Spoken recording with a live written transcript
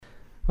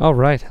All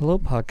right. Hello,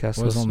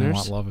 podcast Boys only listeners.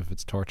 want love if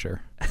it's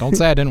torture. Don't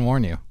say I didn't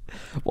warn you.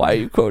 Why are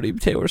you quoting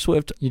Taylor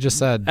Swift? You just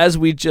said. As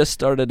we just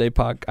started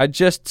I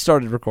just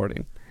started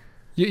recording.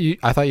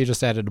 I thought you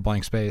just added a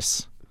blank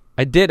space.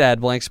 I did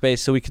add blank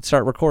space so we could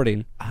start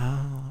recording.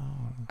 Oh.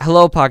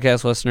 Hello,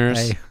 podcast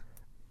listeners. Hey.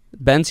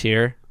 Ben's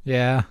here.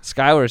 Yeah.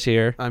 Skylar's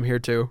here. I'm here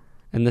too.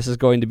 And this is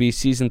going to be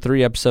Season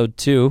 3, Episode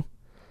 2.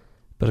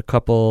 But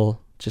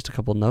just a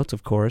couple notes,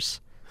 of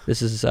course.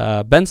 This is,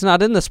 Ben's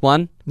not in this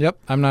one. Yep.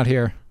 I'm not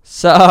here.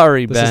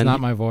 Sorry, This Ben. is not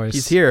my voice.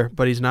 He's here,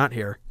 but he's not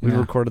here. We Yeah.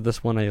 recorded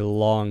this one a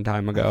long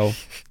time ago.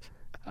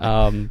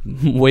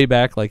 Way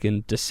back, like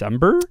in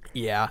December?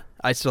 Yeah,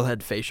 I still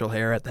had facial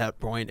hair at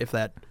that point, if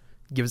that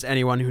gives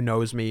anyone who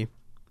knows me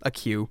a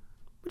cue.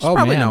 Which is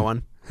probably man. no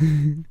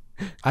one.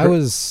 I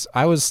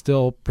was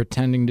still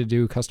pretending to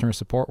do customer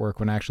support work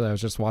when actually I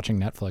was just watching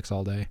Netflix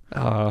all day.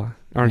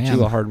 Aren't Man.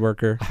 you a hard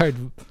worker? I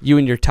You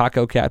and your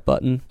Taco Cat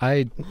button.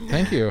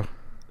 thank you.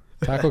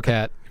 Taco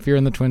Cat. If you're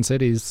in the Twin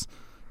Cities,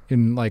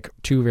 in like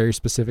 2 very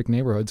specific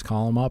neighborhoods,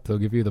 call them up. They'll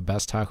give you the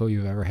best taco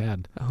you've ever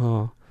had.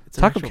 Oh, It's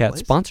an Taco actual Cat place?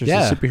 sponsors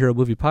Yeah. the Superhero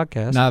Movie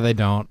Podcast. No, they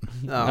don't.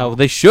 Oh,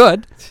 they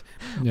should.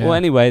 Yeah. Well,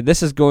 anyway,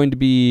 this is going to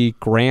be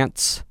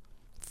Grant's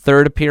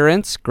third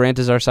appearance. Grant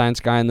is our science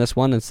guy in this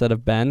one instead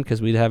of Ben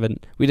because we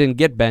didn't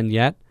get Ben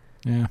yet.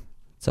 Yeah.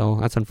 So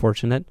that's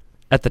unfortunate.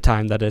 At the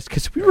time, that is,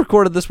 because we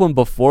recorded this one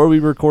before we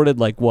recorded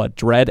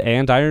Dread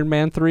and Iron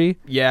Man 3.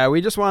 Yeah,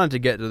 we just wanted to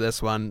get to this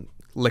one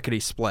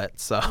lickety-split,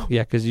 so.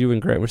 Yeah, because you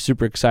and Grant were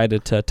super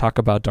excited to talk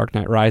about Dark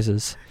Knight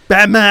Rises.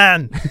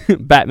 Batman!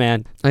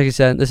 Batman. Like I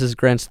said, this is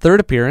Grant's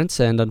third appearance,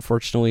 and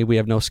unfortunately we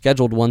have no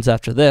scheduled ones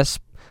after this,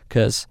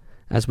 because,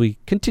 as we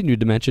continued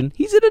to mention,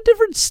 he's in a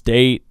different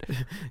state,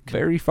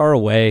 very far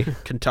away.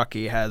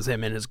 Kentucky has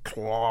him in his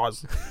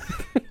claws.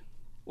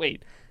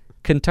 Wait,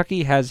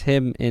 Kentucky has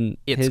him in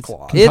Its his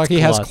claws. Kentucky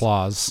its has claws.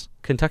 claws.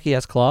 Kentucky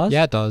has claws?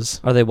 Yeah, it does.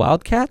 Are they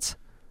Wildcats?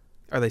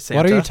 Are they Santa?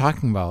 What are you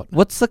talking about?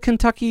 What's the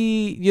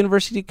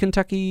University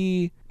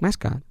Kentucky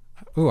mascot?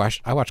 Ooh,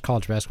 I watch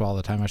college basketball all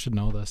the time. I should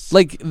know this.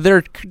 Like,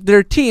 their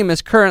team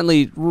is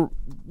currently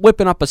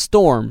whipping up a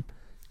storm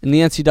in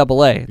the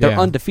NCAA. They're Yeah.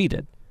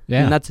 undefeated.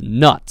 Yeah. And that's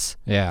nuts.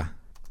 Yeah.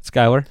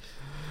 Skylar,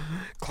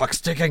 Clock's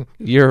ticking.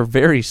 you're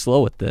very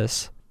slow at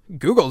this.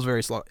 Google's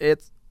very slow.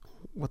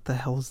 What the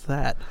hell is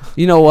that?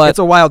 You know what? It's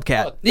a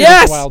wildcat.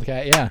 Yes! It's a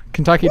Wildcat, yeah.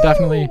 Kentucky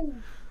definitely.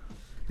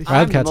 I'm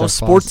Wildcats the most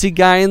have claws. sportsy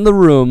guy in the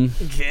room.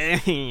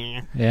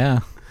 Yeah.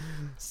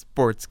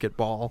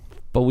 Sportsball.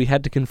 But we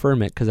had to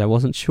confirm it because I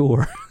wasn't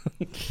sure.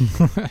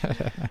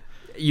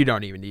 You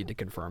don't even need to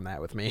confirm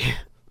that with me.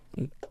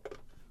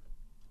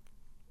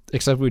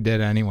 Except we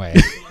did anyway.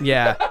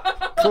 Yeah,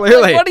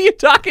 clearly. What are you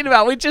talking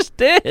about? We just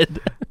did.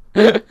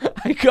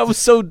 I'm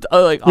so We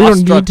don't awestruck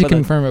need to by that.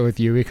 confirm it with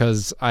you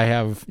because I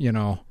have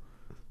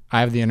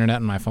the internet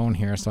on my phone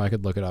here, so I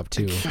could look it up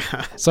too.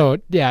 So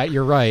yeah,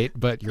 you're right,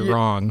 but you're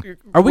wrong.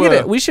 Are we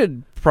gonna? We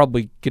should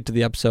probably get to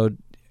the episode.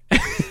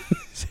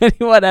 Does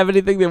anyone have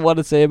anything they want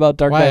to say about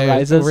Dark Knight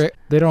Rises?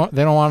 They don't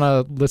want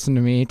to listen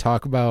to me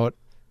talk about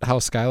how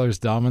Skylar's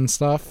dumb and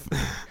stuff.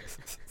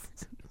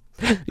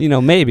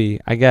 Maybe.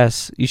 I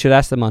guess you should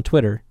ask them on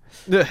Twitter.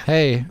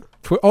 Hey,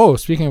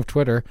 speaking of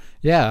Twitter,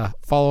 yeah,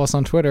 follow us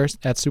on Twitter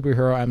at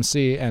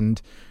SuperheroMC,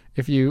 and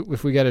if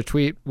we get a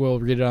tweet, we'll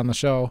read it on the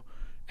show.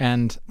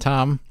 And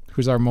Tom,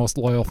 who's our most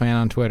loyal fan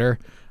on Twitter,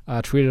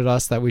 tweeted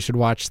us that we should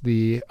watch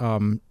the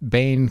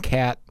Bane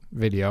cat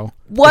video.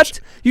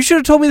 What? You should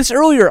have told me this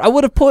earlier. I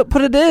would have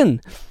put it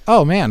in.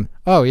 Oh man,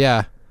 oh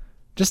yeah,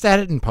 just add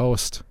it in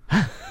post.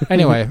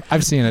 Anyway,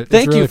 I've seen it.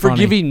 Thank it's really you for funny.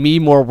 giving me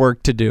more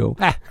work to do.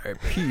 I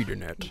peed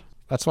in it.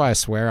 That's why I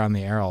swear on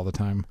the air all the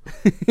time,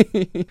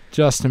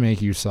 just to make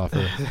you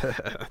suffer,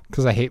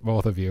 because I hate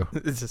both of you.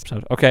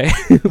 Okay.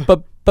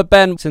 but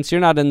Ben, since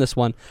you're not in this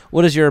one,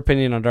 what is your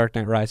opinion on Dark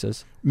Knight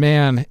Rises?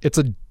 Man, it's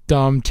a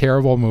dumb,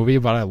 terrible movie,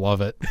 but I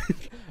love it.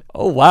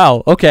 Oh,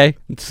 wow. Okay.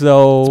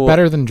 So It's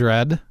better than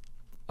Dread.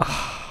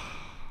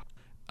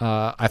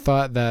 I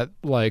thought that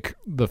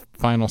the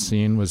final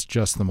scene was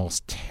just the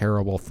most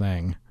terrible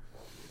thing.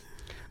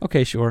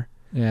 Okay, sure.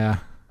 Yeah.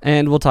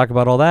 And we'll talk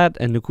about all that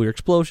and nuclear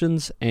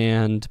explosions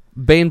and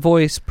Bane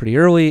voice pretty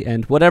early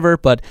and whatever.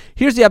 But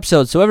here's the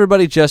episode, so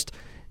everybody just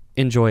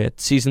enjoy it.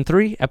 Season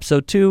 3,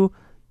 Episode 2,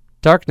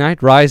 Dark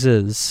Knight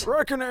Rises.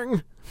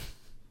 Reckoning.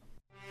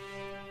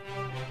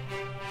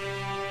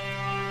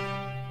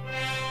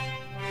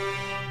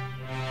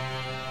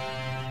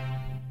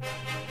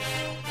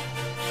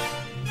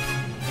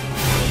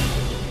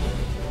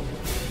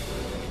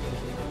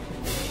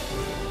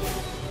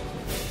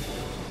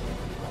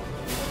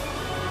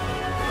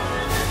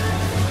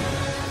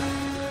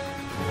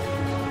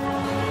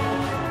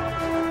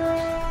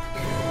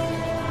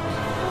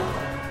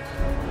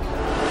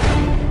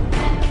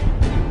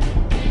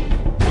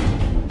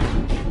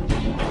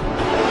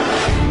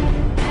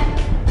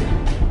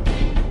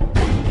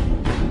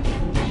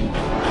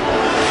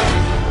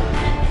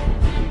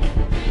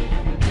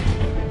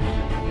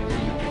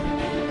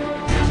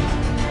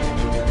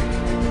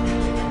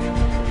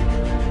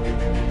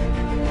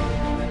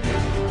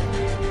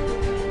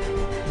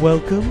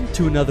 Welcome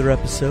to another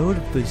episode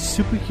of the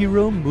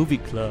Superhero Movie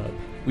Club.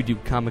 We do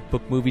comic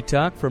book movie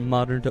talk from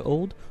modern to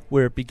old,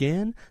 where it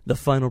began, the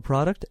final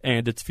product,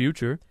 and its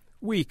future.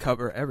 We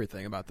cover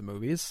everything about the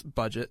movies: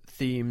 budget,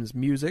 themes,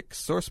 music,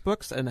 source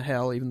books, and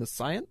hell, even the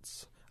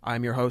science.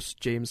 I'm your host,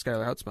 James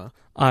Schuyler Houtsma.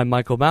 I'm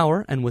Michael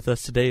Maurer, and with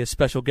us today is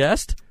special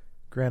guest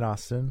Grant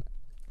Austin.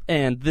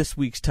 And this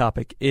week's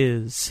topic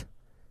is...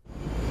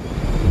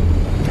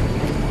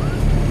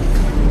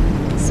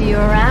 See you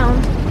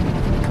around.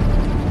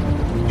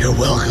 You're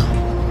welcome.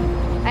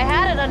 I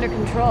had it under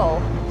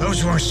control.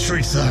 Those weren't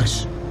street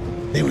thugs.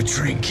 They were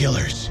trained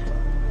killers.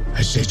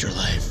 I saved your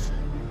life.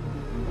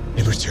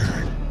 In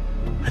return,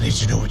 I need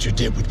to know what you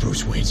did with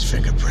Bruce Wayne's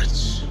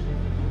fingerprints.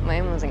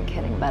 Wayne wasn't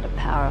kidding about a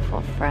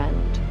powerful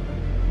friend.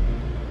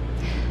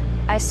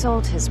 I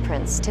sold his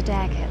prints to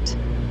Daggett.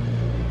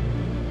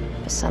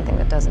 For something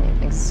that doesn't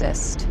even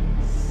exist.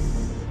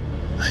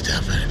 I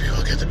doubt many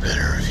people get the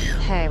better of you.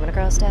 Hey, when a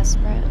girl's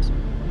desperate,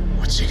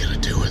 What's he gonna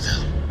do with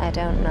them? I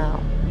don't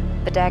know.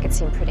 But Daggett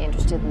seemed pretty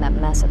interested in that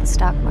mess at the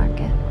stock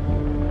market.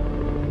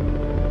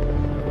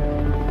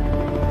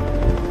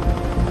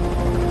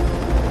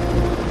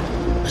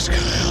 Miss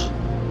Kyle.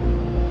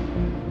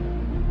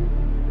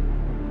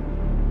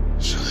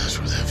 So that's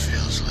what that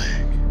feels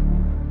like.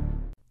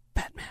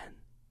 Batman,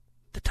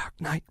 The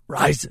Dark Knight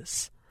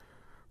Rises.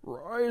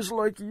 Rise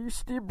like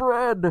yeasty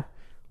bread.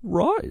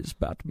 Rise,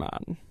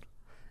 Batman.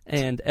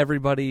 And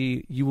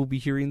everybody, you will be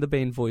hearing the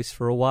Bane voice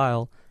for a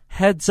while.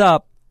 Heads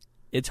up,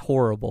 it's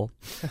horrible.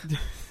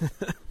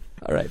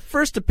 All right,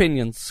 first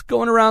opinions.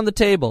 Going around the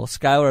table.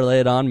 Skylar, lay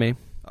it on me.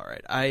 All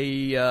right,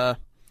 I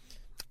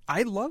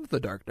love The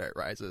Dark Knight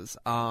Rises.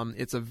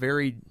 It's a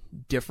very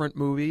different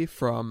movie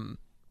from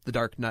The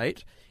Dark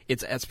Knight.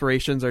 Its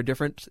aspirations are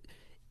different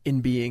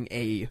in being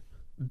a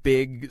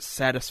big,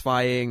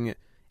 satisfying,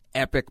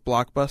 epic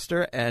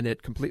blockbuster, and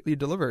it completely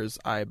delivers,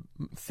 I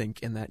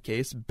think, in that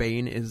case.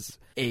 Bane is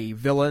a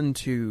villain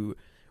to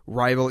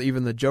rival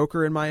even the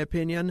Joker, in my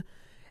opinion,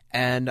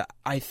 and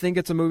I think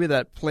it's a movie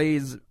that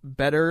plays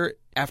better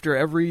after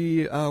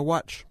every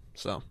watch.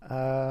 So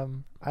I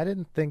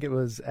didn't think it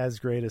was as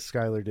great as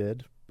Skylar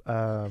did.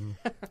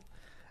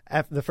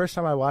 The first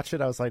time I watched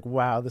it, I was like,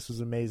 wow, this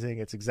was amazing.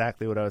 It's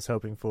exactly what I was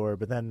hoping for.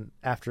 But then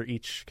after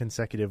each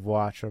consecutive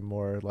watch, I'm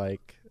more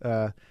like,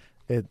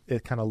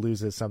 it kind of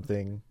loses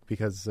something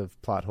because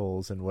of plot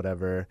holes and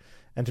whatever.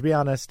 And to be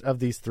honest, of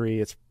these three,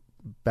 it's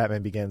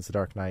Batman Begins, The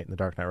Dark Knight, and The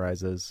Dark Knight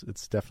Rises.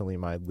 It's definitely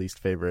my least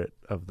favorite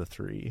of the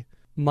three.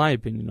 My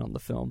opinion on the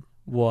film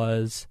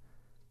was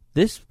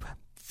this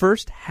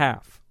first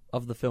half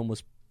of the film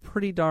was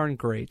pretty darn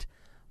great,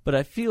 but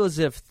I feel as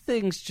if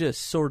things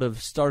just sort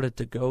of started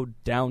to go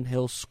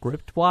downhill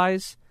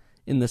script-wise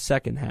in the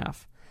second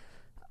half.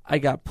 I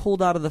got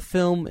pulled out of the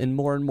film in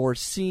more and more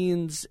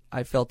scenes.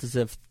 I felt as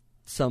if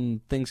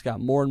some things got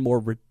more and more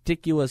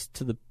ridiculous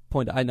to the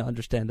point I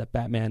understand that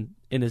Batman,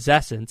 in his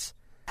essence,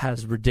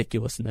 has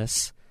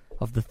ridiculousness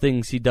of the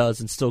things he does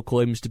and still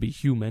claims to be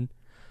human.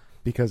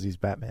 Because he's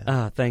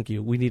Batman. Thank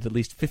you. We need at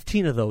least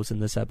 15 of those in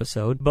this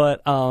episode.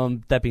 But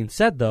that being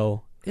said,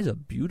 though, it's a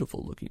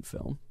beautiful-looking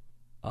film.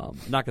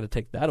 Not going to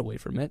take that away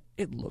from it.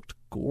 It looked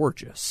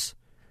gorgeous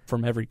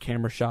from every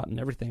camera shot and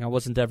everything. I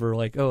wasn't ever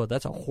like, oh,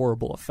 that's a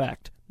horrible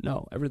effect.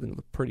 No, everything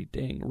looked pretty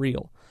dang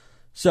real.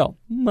 So,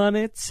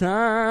 money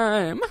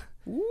time.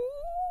 Ooh.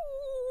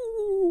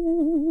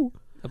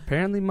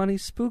 Apparently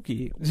money's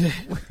spooky.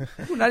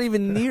 We're not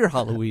even near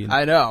Halloween.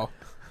 I know.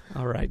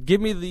 All right, give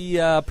me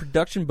the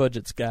production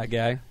budget, Sky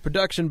Guy.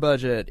 Production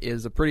budget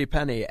is a pretty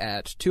penny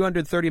at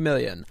 $230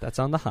 million. That's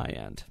on the high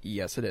end.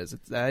 Yes, it is.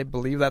 I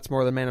believe that's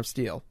more than Man of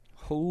Steel.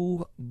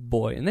 Oh,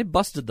 boy. And they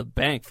busted the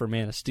bank for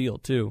Man of Steel,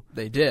 too.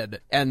 They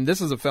did. And this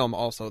is a film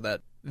also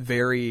that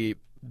very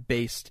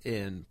based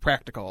in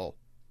practical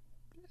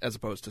as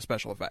opposed to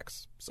special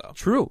effects. So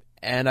True.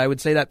 And I would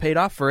say that paid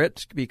off for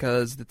it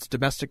because its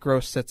domestic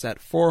gross sits at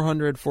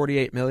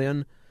 $448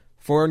 million.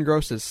 Foreign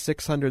gross is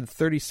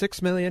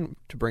 $636 million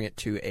to bring it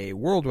to a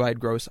worldwide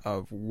gross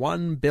of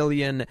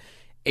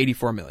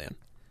 $1,084 million.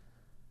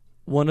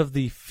 One of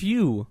the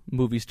few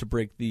movies to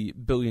break the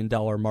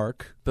billion-dollar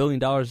mark. $1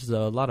 billion is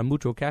a lot of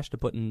mucho cash to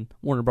put in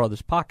Warner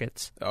Brothers'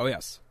 pockets. Oh,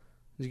 yes.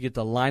 You get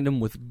to line them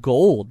with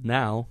gold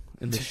now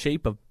in the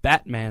shape of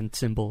Batman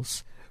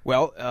symbols.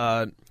 Well,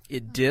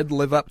 it did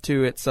live up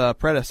to its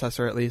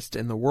predecessor, at least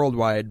in the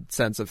worldwide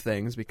sense of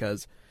things,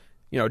 because,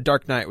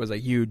 Dark Knight was a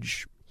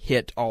huge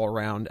hit all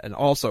around and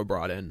also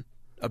brought in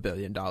 $1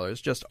 billion,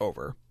 just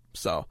over.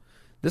 So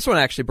this one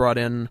actually brought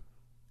in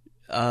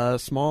a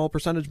small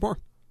percentage more.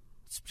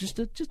 It's just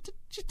a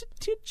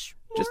titch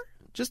more.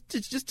 Just a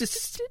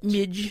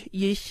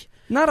smidge-ish.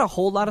 Not a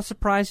whole lot of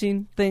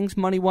surprising things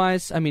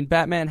money-wise. I mean,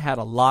 Batman had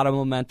a lot of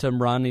momentum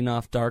running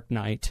off Dark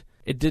Knight.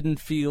 It didn't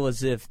feel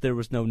as if there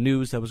was no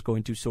news that was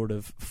going to sort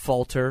of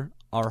falter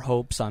our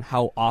hopes on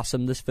how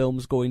awesome this film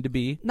is going to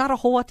be. Not a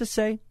whole lot to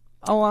say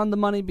on the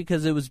money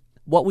because it was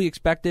what we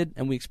expected,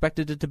 and we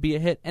expected it to be a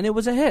hit, and it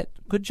was a hit.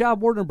 Good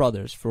job, Warner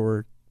Brothers,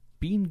 for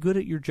being good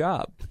at your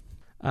job.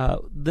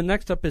 The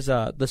next up is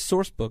the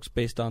source books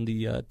based on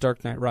the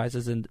Dark Knight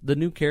Rises and the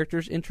new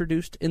characters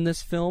introduced in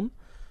this film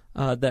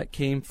that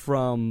came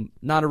from,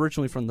 not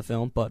originally from the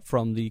film, but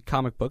from the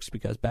comic books,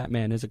 because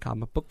Batman is a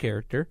comic book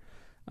character.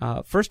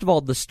 First of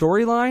all, the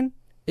storyline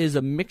is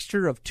a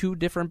mixture of two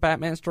different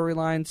Batman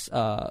storylines,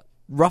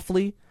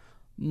 roughly.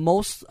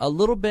 A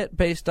little bit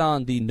based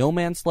on the No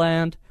Man's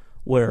Land,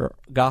 where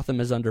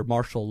Gotham is under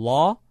martial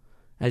law.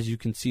 As you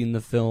can see in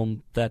the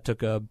film, that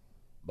took a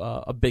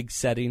big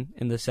setting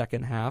in the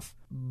second half,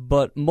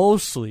 but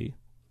mostly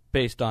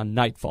based on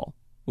Nightfall,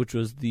 which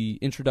was the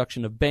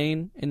introduction of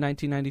Bane in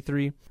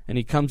 1993, and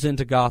he comes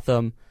into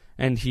Gotham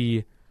and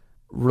he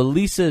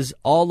releases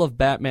all of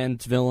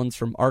Batman's villains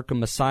from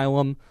Arkham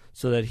Asylum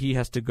so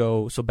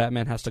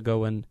Batman has to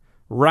go and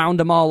round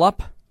them all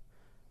up,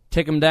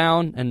 take them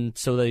down, and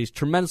so that he's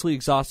tremendously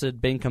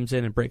exhausted, Bane comes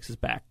in and breaks his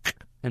back,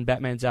 and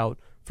Batman's out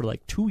for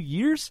like 2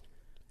 years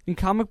in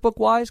comic book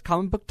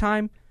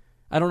time.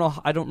 I don't know.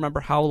 I don't remember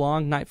how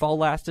long Nightfall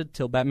lasted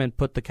till Batman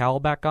put the cowl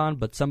back on,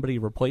 but somebody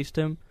replaced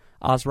him.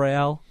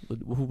 Azrael,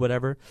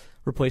 whatever,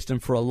 replaced him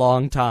for a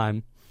long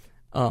time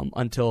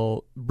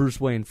until Bruce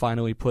Wayne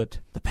finally put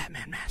the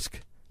Batman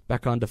mask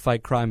back on to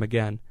fight crime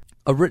again.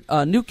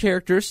 New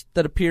characters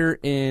that appear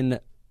in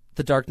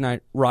The Dark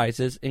Knight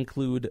Rises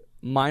include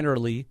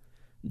minorly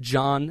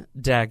John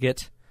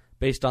Daggett,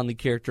 based on the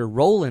character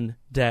Roland,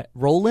 yep.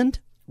 Roland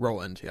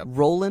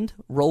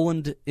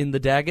in the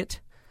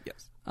Daggett.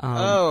 Yes.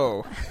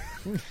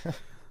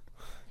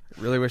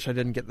 Really wish I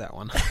didn't get that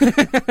one.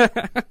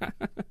 That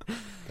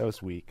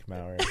was weak,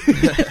 Maurer.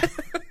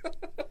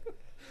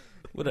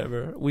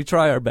 Whatever. We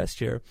try our best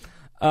here.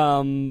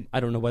 I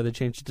don't know why they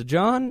changed it to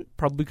John.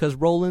 Probably because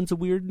Roland's a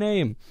weird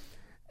name.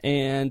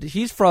 And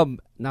he's from,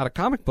 not a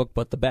comic book,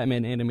 but the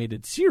Batman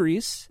animated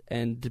series.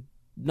 And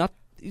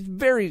he's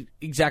very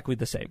exactly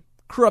the same.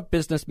 Corrupt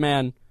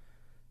businessman,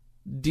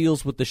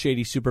 deals with the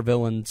shady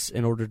supervillains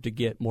in order to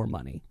get more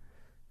money.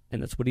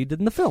 And that's what he did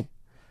in the film.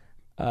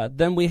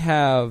 Then we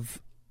have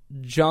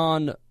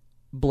John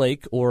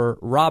Blake, or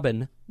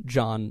Robin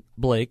John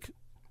Blake,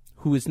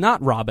 who is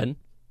not Robin,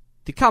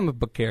 the comic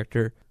book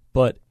character,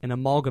 but an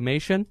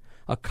amalgamation,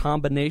 a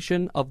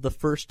combination of the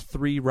first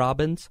three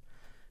Robins.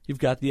 You've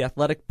got the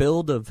athletic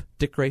build of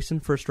Dick Grayson,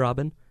 first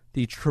Robin,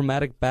 the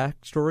traumatic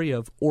backstory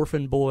of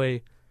orphan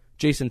boy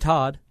Jason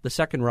Todd, the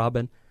second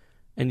Robin,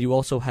 and you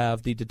also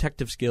have the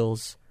detective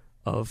skills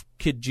of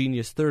kid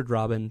genius third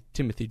Robin,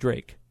 Timothy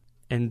Drake.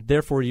 And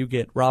therefore you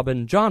get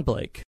Robin John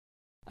Blake.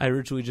 I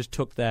originally just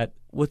took that,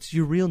 what's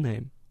your real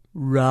name?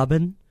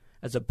 Robin?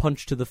 As a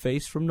punch to the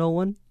face from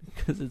Nolan.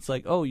 Because it's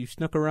like, oh, you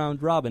snuck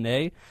around Robin,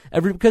 eh?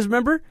 Because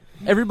remember,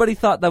 everybody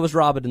thought that was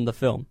Robin in the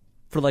film.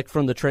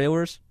 From the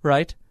trailers,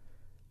 right?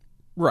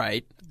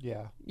 Right.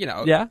 Yeah.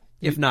 Yeah?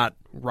 If not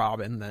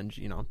Robin, then,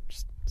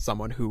 just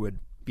someone who would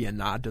be a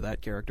nod to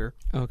that character.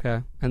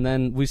 Okay. And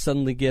then we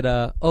suddenly get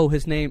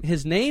his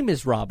name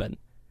is Robin.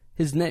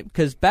 His name,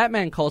 because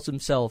Batman calls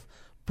himself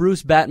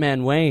Bruce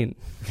Batman Wayne.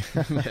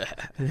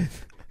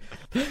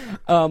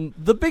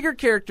 The bigger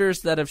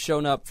characters that have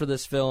shown up for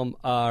this film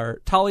are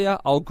Talia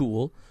al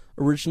Ghul.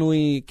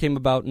 Originally came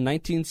about in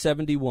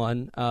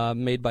 1971,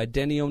 made by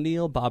Denny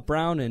O'Neil, Bob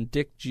Brown, and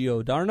Dick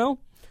Giordano.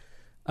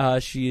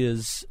 She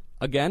is,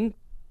 again,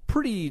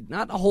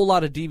 not a whole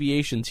lot of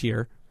deviations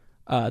here.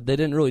 They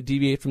didn't really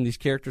deviate from these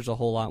characters a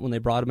whole lot when they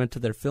brought them into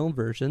their film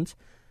versions.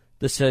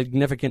 The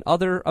significant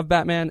other of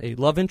Batman, a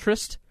love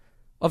interest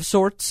of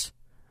sorts,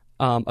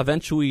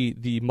 eventually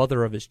the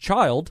mother of his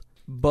child,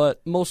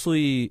 but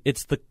mostly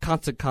it's the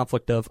constant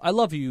conflict of, I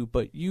love you,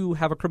 but you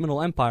have a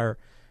criminal empire,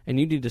 and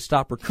you need to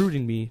stop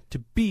recruiting me to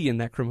be in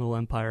that criminal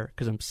empire,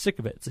 because I'm sick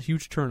of it. It's a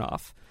huge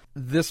turnoff.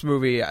 This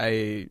movie,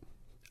 I'm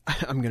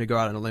going to go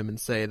out on a limb and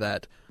say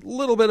that a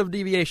little bit of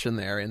deviation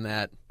there, in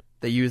that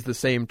they use the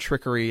same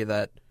trickery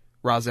that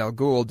Ra's al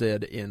Ghul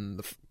did in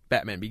the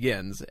Batman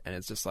Begins, and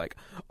it's just like,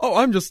 oh,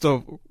 I'm just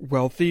a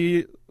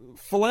wealthy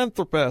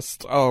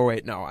philanthropist. Oh,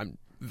 wait, no, I'm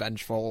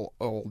vengeful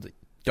old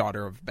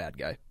daughter of a bad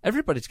guy.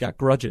 Everybody's got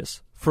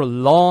grudges for a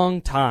long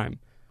time.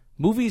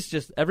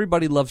 Movies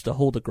everybody loves to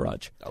hold a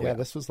grudge. Oh, yeah,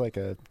 this was like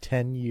a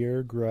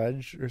 10-year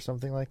grudge or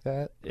something like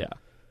that. Yeah.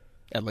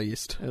 At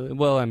least.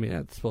 Well, I mean,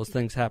 I suppose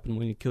things happen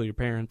when you kill your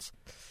parents.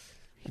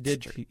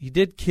 He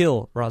did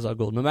kill Ra's al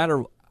Ghul. No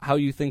matter how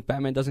you think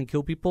Batman doesn't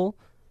kill people,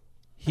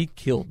 he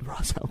killed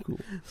Ra's al Ghul.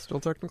 Still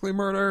technically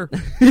murder.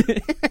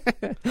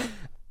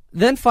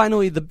 Then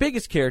finally, the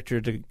biggest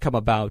character to come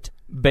about,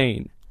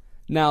 Bane.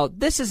 Now,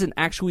 this isn't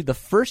actually the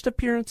first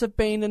appearance of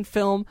Bane in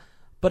film,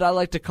 but I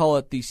like to call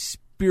it the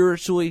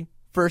spiritually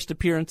first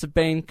appearance of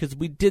Bane, because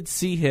we did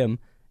see him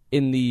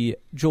in the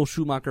Joel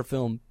Schumacher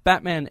film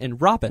Batman and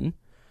Robin.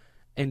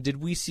 And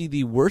did we see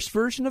the worst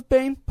version of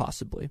Bane?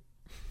 Possibly.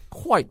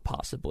 Quite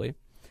possibly.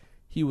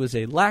 He was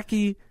a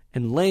lackey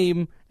and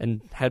lame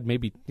and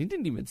he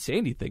didn't even say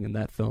anything in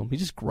that film. He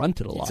just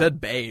grunted a lot. He said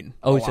Bane.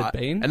 Oh, he said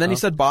Bane? And then he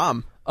said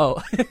bomb.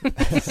 Oh.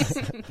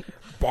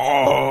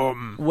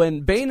 Bomb.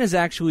 When Bane is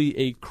actually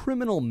a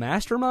criminal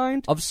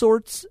mastermind of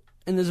sorts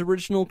in his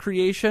original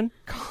creation,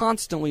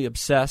 constantly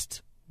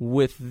obsessed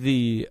with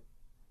the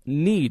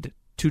need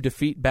to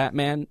defeat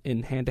Batman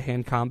in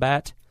hand-to-hand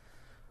combat,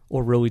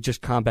 or really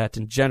just combat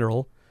in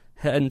general.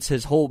 Hence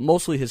his whole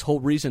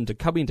reason to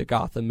coming to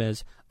Gotham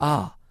is,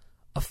 a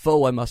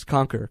foe I must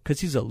conquer,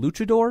 because he's a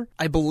luchador.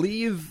 I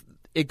believe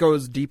it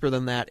goes deeper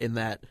than that, in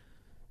that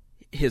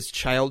his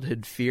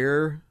childhood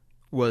fear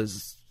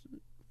was,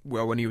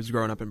 well, when he was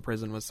growing up in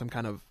prison, was some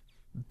kind of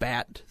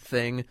bat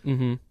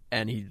thing,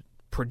 and he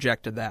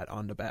projected that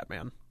onto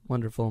Batman.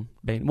 Wonderful.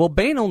 Bane. Well,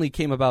 Bane only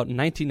came about in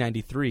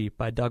 1993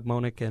 by Doug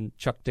Moench and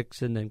Chuck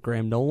Dixon and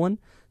Graham Nolan.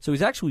 So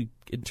he's actually,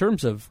 in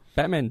terms of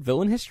Batman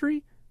villain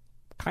history,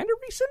 kind of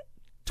recent.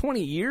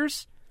 20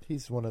 years.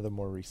 He's one of the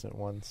more recent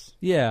ones.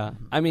 Yeah.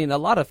 I mean, a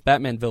lot of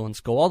Batman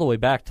villains go all the way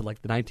back to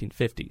like the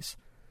 1950s.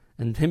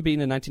 And him being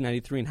in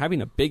 1993 and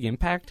having a big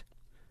impact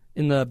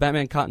in the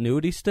Batman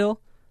continuity still,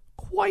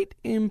 quite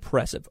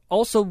impressive.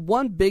 Also,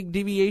 one big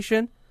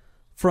deviation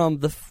from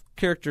the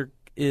character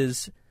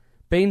is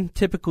Bane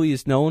typically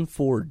is known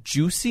for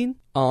juicing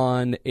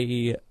on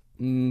a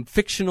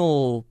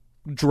fictional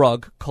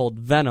drug called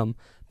Venom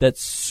that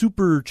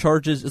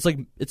supercharges.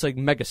 It's like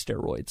mega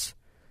steroids.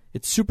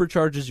 It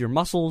supercharges your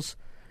muscles,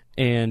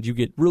 and you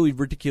get really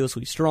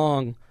ridiculously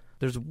strong.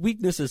 There's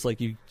weaknesses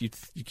like you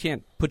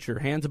can't put your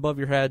hands above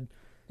your head.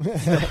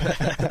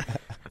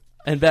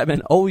 And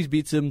Batman always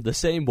beats him the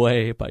same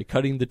way, by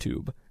cutting the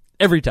tube.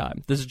 Every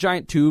time. There's a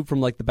giant tube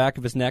from like the back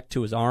of his neck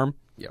to his arm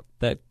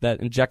that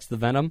injects the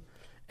venom.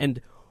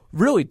 And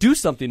really do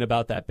something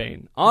about that,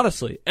 Bane.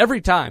 Honestly, every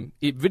time.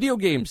 Video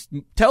games,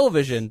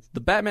 television, the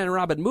Batman and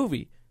Robin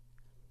movie.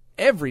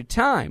 Every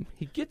time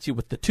he gets you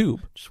with the tube.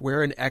 Just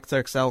wear an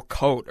XXL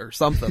coat or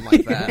something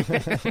like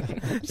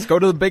that. Just go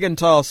to the Big and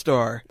Tall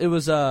store. It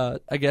was, I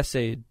guess,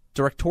 a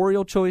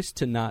directorial choice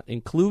to not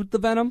include the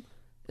venom.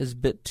 Is a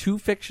bit too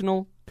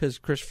fictional, because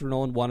Christopher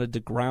Nolan wanted to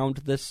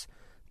ground this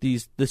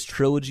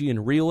trilogy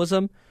in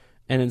realism,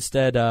 and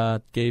instead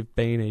gave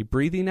Bane a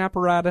breathing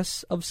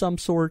apparatus of some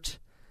sort,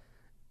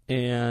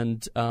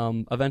 and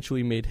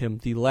eventually made him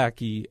the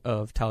lackey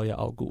of Talia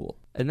al Ghul.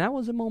 And that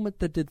was a moment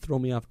that did throw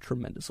me off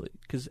tremendously,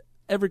 because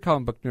every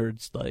comic book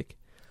nerd's like,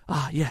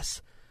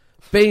 yes,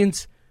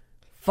 Bane's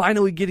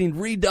finally getting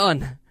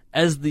redone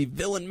as the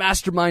villain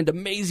mastermind,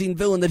 amazing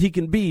villain that he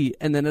can be,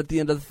 and then at the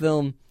end of the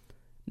film,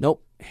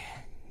 nope,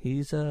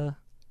 he's a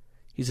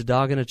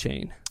dog in a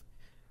chain.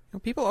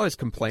 People always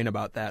complain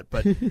about that,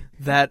 but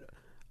that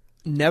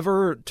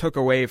never took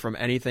away from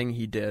anything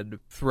he did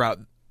throughout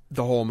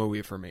the whole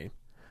movie for me.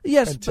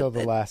 Yes, until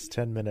the last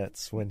 10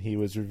 minutes when he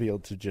was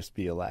revealed to just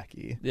be a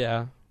lackey.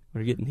 Yeah,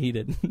 we're getting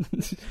heated.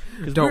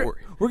 Don't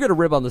worry. We're going to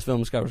rib on this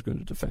film. Skyler's going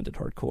to defend it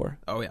hardcore.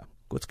 Oh, yeah.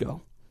 Let's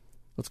go.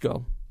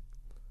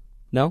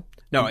 No?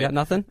 No. You got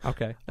nothing?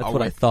 Okay. That's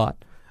what I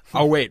thought.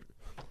 I'll wait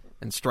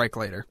and strike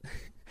later.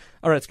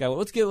 All right, Skyler,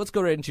 let's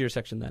go right into your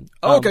section then.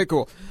 Okay,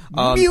 cool.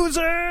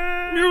 Music!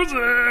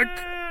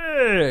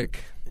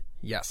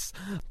 Yes.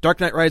 Dark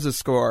Knight Rises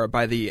score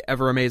by the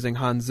ever-amazing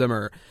Hans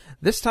Zimmer.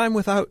 This time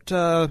without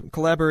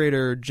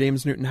collaborator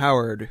James Newton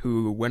Howard,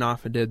 who went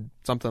off and did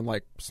something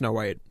like Snow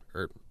White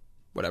or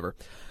whatever.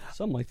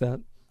 Something like that.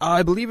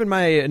 I believe in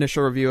my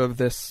initial review of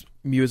this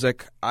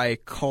music, I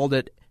called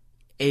it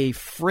a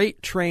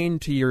freight train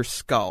to your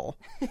skull.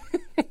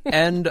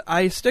 And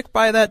I stick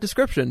by that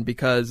description,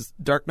 because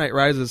Dark Knight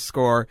Rises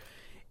score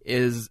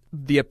is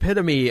the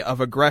epitome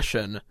of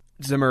aggression.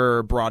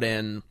 Zimmer brought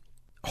in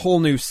whole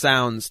new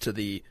sounds to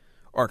the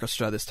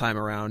orchestra this time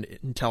around,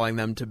 telling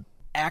them to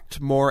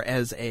act more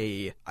as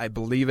I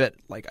believe it,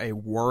 like a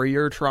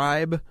warrior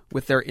tribe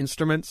with their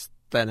instruments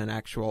than an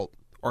actual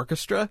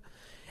orchestra.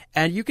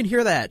 And you can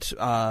hear that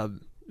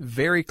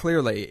very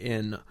clearly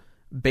in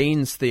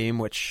Bane's theme,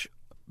 which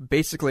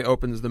basically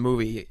opens the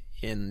movie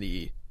in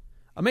the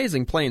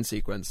amazing plane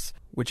sequence,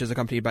 which is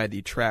accompanied by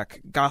the track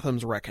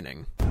Gotham's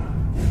Reckoning.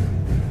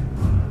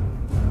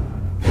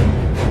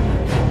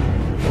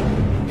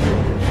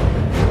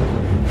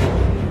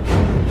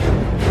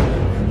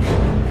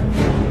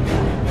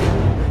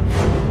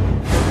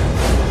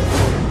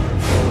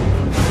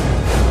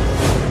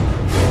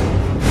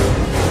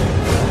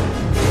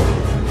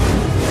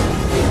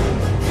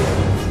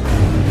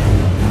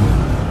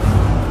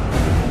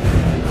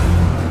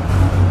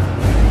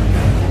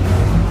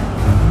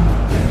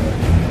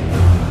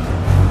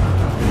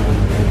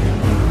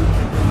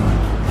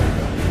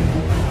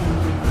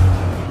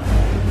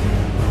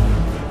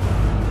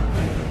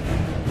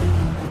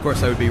 Of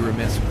course, I would be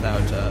remiss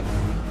without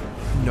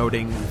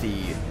noting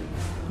the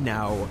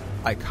now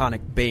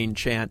iconic Bane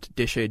chant,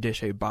 Dishe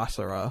Dishe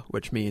Basara,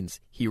 which means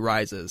he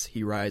rises,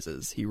 he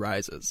rises, he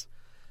rises.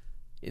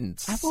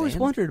 I've always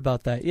wondered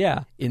about that,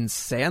 yeah. In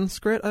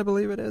Sanskrit, I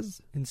believe it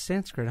is. In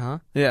Sanskrit, huh?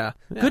 Yeah.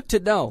 Good to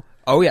know.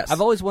 Oh, yes.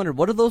 I've always wondered,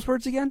 what are those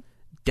words again?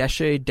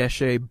 Deshe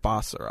Deshe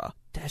Basara.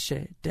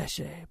 Deshe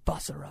Deshe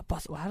Basara.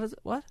 Basara. How does it,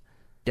 what?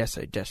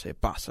 Deshe Deshe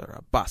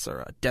Basara.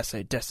 Basara.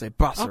 Deshe Deshe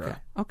Basara.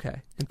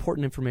 Okay.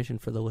 Important information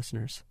for the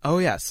listeners. Oh,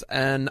 yes.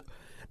 And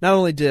not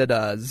only did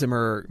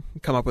Zimmer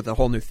come up with a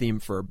whole new theme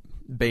for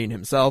Bane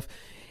himself,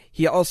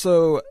 he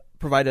also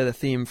provided a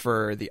theme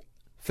for the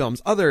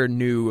film's other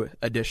new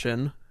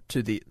addition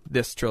to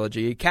this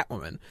trilogy,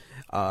 Catwoman,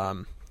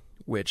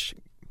 which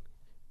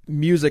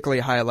musically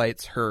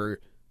highlights her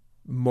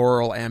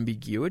moral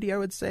ambiguity, I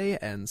would say,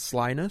 and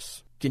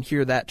slyness. You can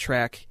hear that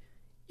track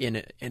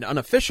in an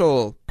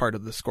unofficial part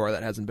of the score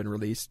that hasn't been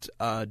released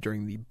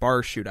during the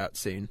bar shootout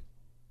scene.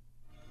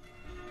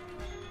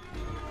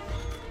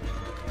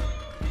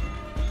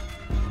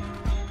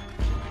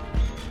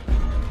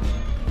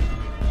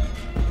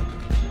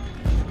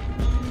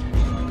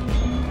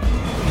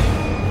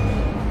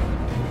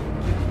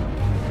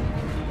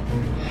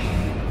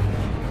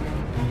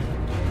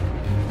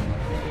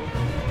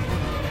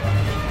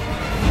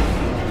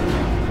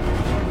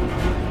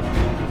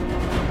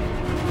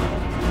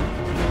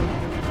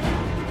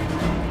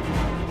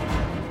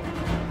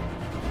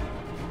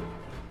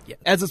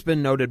 As has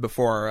been noted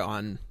before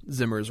on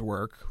Zimmer's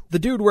work, the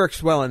dude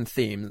works well in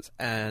themes,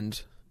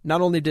 and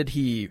not only did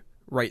he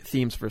write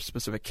themes for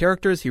specific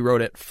characters, he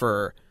wrote it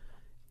for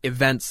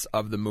events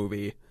of the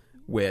movie,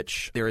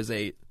 which there is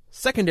a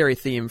secondary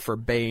theme for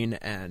Bane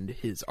and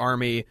his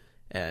army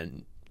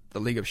and the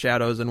League of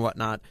Shadows and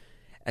whatnot,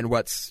 and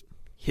what's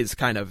his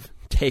kind of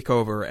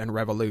takeover and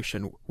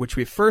revolution, which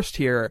we first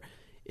hear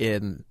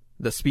in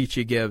the speech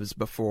he gives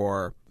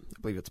before,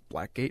 I believe it's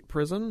Blackgate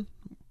Prison?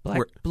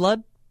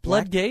 Bloodgate?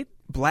 Blackgate?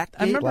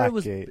 I remember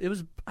Blackgate. it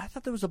was. I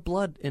thought there was a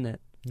blood in it.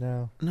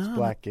 No, it's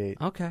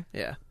Blackgate. Okay.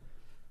 Yeah.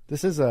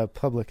 This is a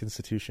public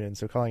institution,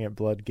 so calling it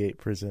Bloodgate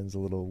Prison's a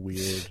little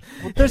weird.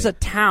 Well, there's a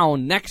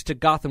town next to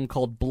Gotham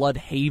called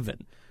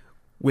Bloodhaven.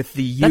 With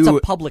the U, That's a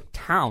public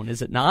town,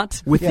 is it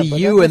not? with Yeah, the but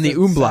U that and the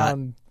doesn't umlaut.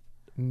 sound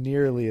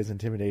nearly as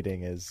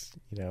intimidating as,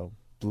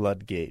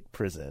 Bloodgate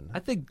Prison. I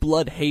think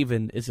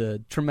Bloodhaven is a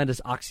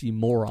tremendous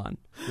oxymoron.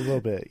 A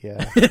little bit,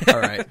 yeah. All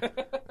right.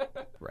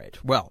 Right.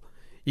 Well,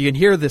 you can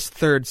hear this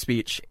third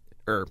speech,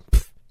 you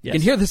Yes.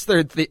 can hear this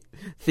third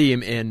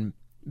theme in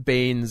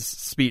Bane's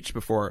speech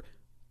before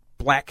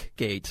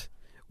Blackgate,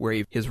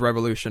 where his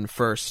revolution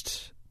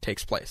first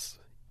takes place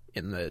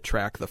in the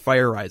track "The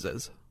Fire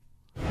Rises."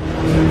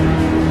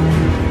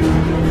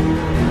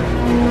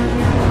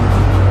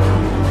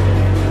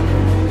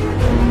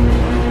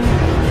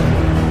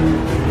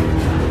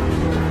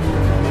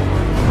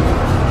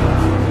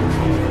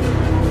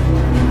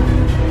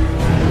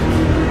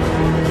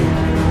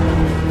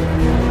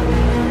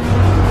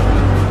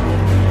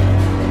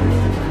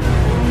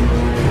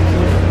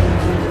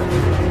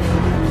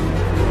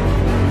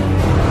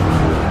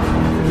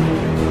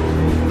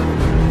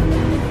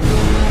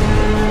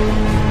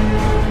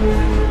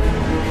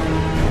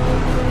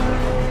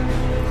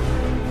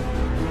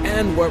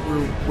 And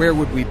where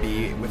would we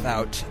be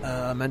without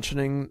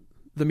mentioning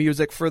the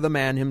music for the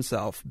man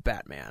himself,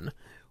 Batman,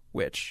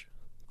 which...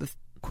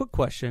 Quick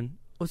question.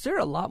 Was there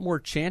a lot more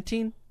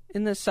chanting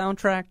in this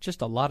soundtrack?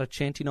 Just a lot of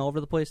chanting all over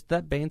the place? Did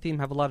that Bane theme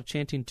have a lot of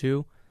chanting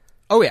too?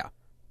 Oh, yeah.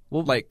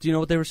 Well, do you know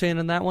what they were saying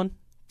in that one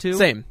too?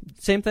 Same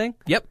thing?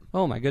 Yep.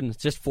 Oh my goodness,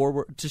 just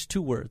just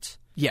 2 words.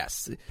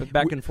 Yes. But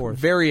back and forth.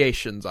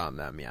 Variations on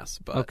them, yes.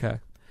 But Okay.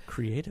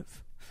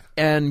 Creative.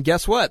 And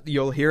guess what?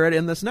 You'll hear it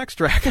in this next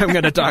track I'm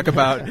going to talk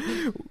about.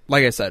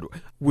 Like I said,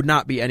 would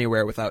not be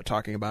anywhere without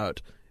talking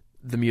about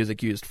the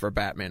music used for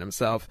Batman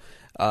himself.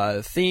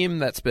 A theme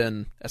that's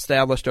been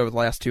established over the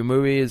last 2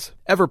 movies,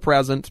 ever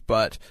present,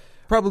 but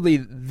probably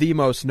the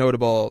most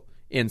notable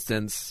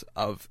instance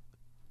of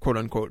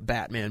quote-unquote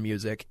Batman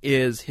music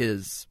is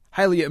his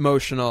highly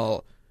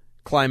emotional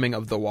climbing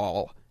of the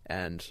wall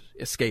and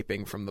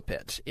escaping from the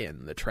pit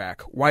in the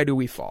track "Why Do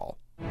We Fall?"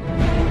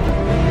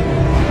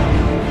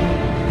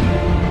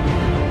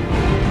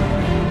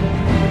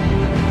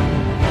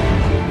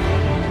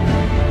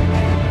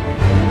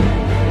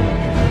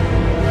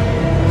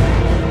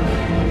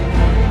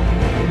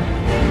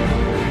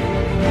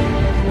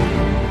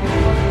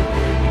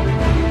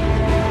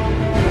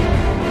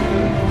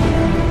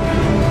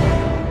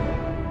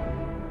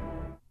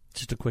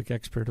 Just a quick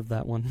expert of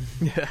that one.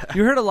 You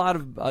heard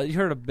you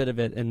heard a bit of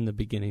it in the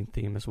beginning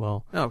theme as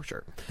well. Oh,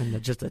 sure. And hey,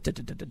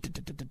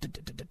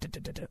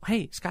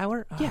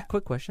 Skylar. Yeah.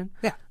 Quick question.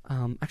 Yeah.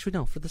 Actually,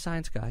 no. For the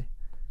science guy.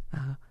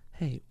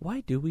 Hey,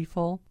 why do we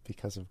fall?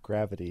 Because of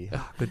gravity.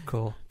 Good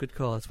call. Good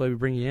call. That's why we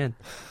bring you in.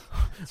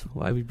 That's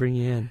why we bring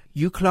you in.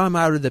 You climb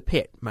out of the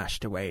pit,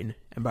 Master Wayne,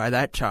 and by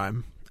that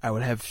time, I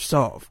will have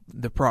solved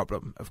the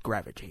problem of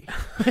gravity.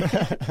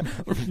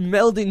 We're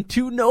melding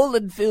 2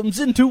 Nolan films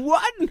into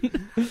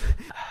one.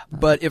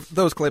 But if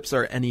those clips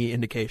are any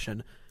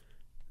indication,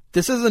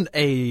 this isn't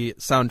a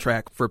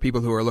soundtrack for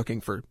people who are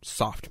looking for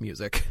soft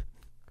music.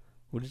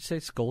 What did you say?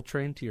 Skull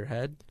train to your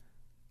head?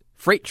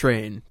 Freight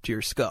train to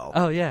your skull.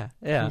 Oh, yeah.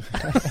 Yeah.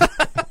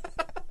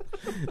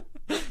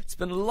 It's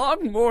been a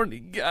long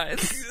morning,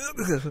 guys.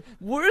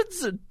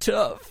 Words are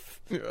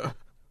tough. Yeah.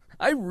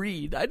 I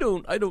read. I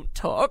don't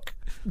talk.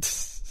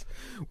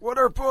 What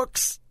are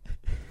books?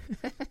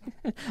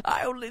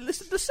 I only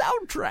listen to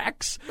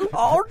soundtracks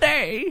all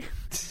day.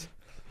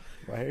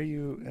 Why are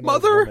you an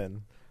Mother? old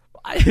woman?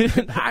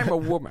 I'm a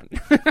woman.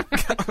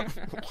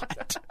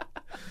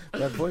 But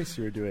That voice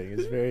you were doing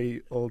is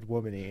very old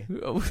womany.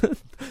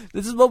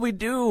 This is what we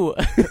do.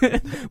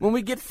 When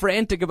we get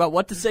frantic about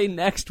what to say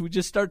next, we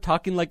just start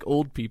talking like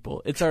old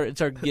people. It's our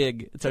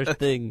gig. It's our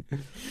thing.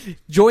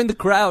 Join the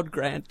crowd,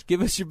 Grant.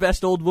 Give us your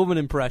best old woman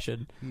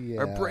impression.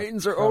 Yeah, Our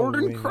brains are old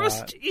and probably not.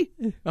 crusty.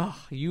 Oh,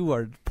 you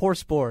are poor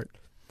sport.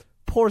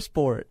 Poor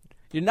sport.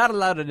 You're not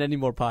allowed in any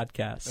more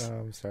podcasts.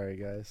 I'm sorry,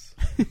 guys.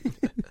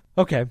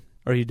 Okay.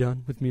 Are you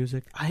done with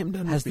music? I am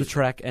done Has with the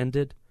track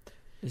ended?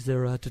 Is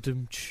there a...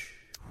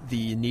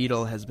 The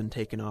needle has been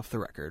taken off the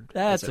record.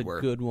 That's as a it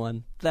were. good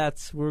one.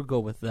 We'll go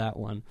with that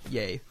one.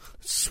 Yay.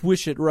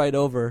 Swish it right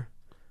over.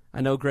 I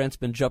know Grant's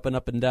been jumping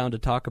up and down to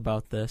talk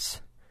about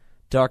this.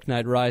 Dark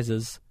Knight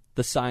Rises,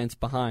 the science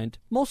behind,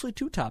 mostly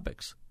 2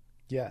 topics.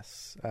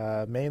 Yes,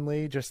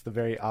 mainly just the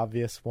very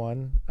obvious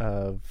one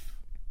of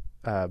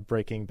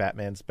breaking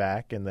Batman's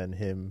back and then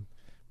him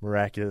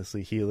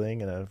miraculously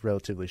healing in a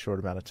relatively short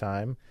amount of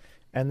time.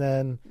 And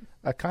then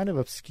a kind of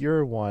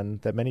obscure one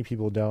that many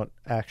people don't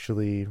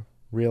actually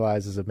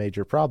realize is a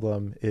major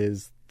problem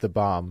is the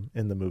bomb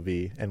in the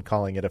movie and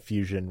calling it a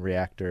fusion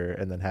reactor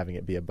and then having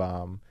it be a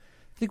bomb.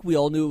 I think we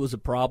all knew it was a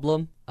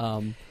problem.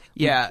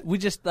 Yeah. We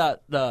just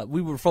thought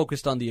we were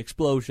focused on the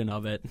explosion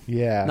of it,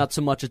 Yeah. not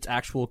so much its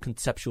actual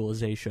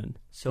conceptualization.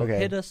 So Okay.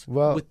 hit us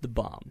Well- with the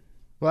bomb.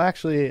 Well,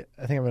 actually,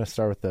 I think I'm going to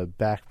start with the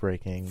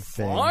back-breaking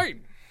thing.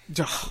 Fine.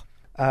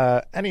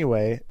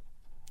 Anyway,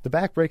 the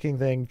back-breaking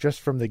thing just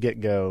from the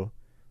get-go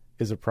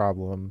is a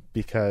problem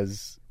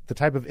because the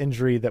type of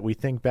injury that we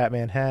think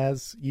Batman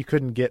has, you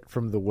couldn't get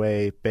from the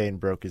way Bane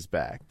broke his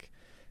back.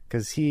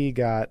 Because he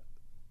got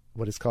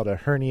what is called a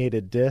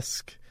herniated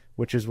disc,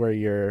 which is where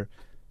your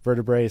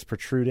vertebrae is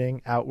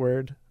protruding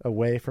outward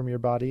away from your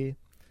body,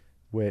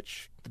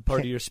 which... The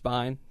part of your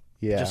spine,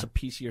 Yeah. just a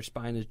piece of your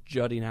spine is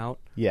jutting out.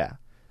 Yeah.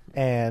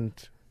 And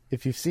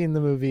if you've seen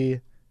the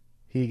movie,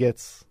 he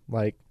gets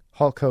like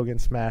Hulk Hogan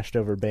smashed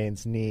over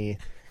Bane's knee,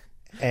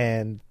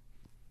 and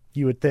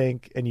you would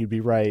think, and you'd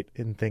be right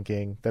in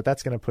thinking, that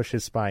that's going to push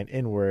his spine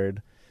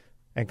inward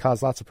and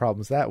cause lots of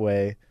problems that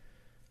way,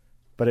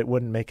 but it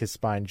wouldn't make his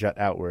spine jut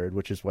outward,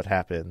 which is what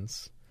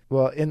happens.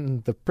 Well,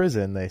 in the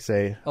prison, they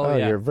say, Oh,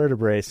 yeah. your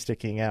vertebrae is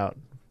sticking out.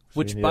 So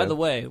Which, you need by to the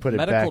way, put it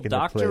back medical into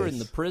doctor place. in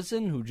the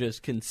prison who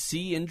just can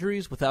see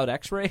injuries without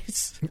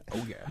x-rays.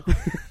 Oh,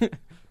 yeah.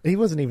 He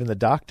wasn't even the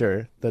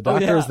doctor. The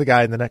doctor yeah. was the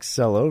guy in the next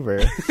cell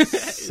over.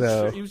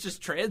 So, He was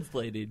just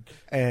translating.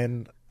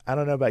 and I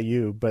don't know about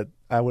you, but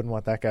I wouldn't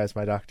want that guy as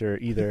my doctor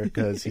either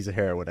because he's a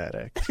heroin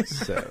addict.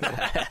 So,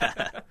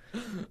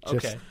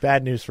 just Okay.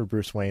 bad news for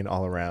Bruce Wayne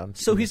all around.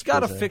 So in he's this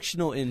got a prison.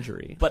 fictional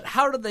injury. But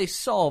how do they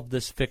solve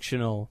this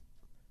fictional...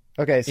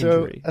 Okay,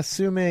 so injury.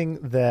 assuming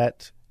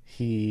that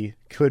he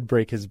could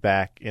break his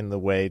back in the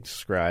way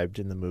described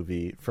in the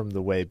movie from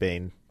the way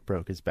Bane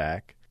broke his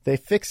back, they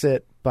fix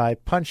it by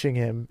punching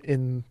him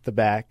in the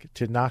back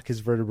to knock his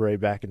vertebrae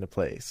back into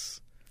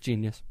place.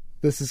 Genius.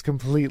 This is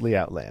completely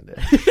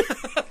outlandish.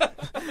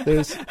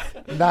 There's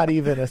not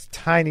even a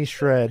tiny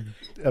shred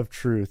of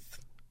truth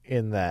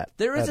in that.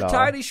 There is at a all.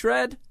 tiny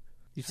shred.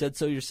 You said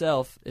so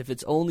yourself. If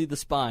it's only the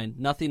spine,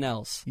 nothing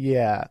else.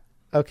 Yeah.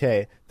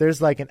 Okay.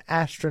 There's like an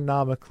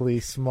astronomically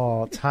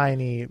small,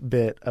 tiny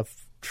bit of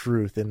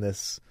truth in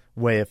this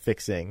way of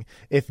fixing.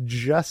 If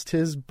just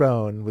his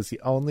bone was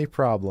the only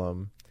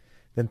problem,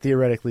 then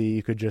theoretically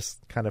you could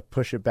just kind of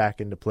push it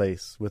back into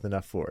place with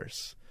enough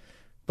force.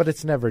 But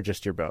it's never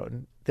just your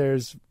bone.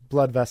 There's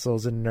blood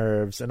vessels and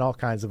nerves and all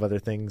kinds of other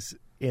things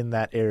in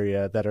that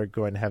area that are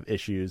going to have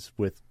issues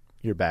with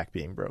your back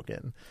being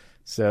broken.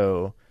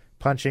 So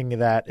punching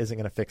that isn't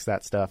going to fix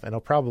that stuff, and it'll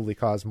probably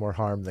cause more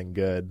harm than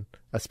good,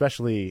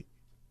 especially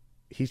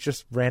he's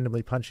just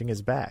randomly punching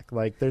his back.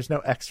 Like, there's no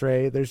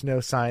x-ray, there's no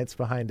science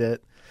behind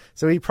it.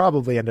 So he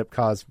probably end up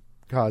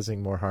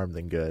causing more harm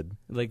than good.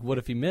 Like, what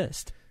if he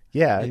missed?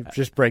 Yeah, he'd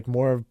just break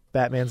more of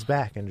Batman's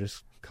back and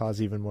just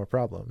cause even more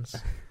problems.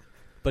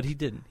 But he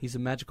didn't. He's a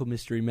magical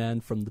mystery man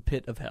from the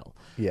pit of hell.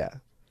 Yeah.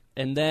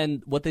 And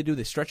then what they do,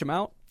 they stretch him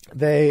out?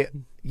 They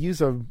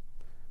use a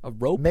A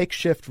rope?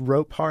 makeshift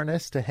rope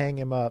harness to hang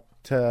him up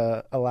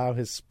to allow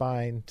his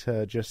spine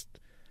to just,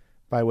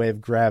 by way of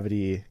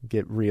gravity,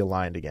 get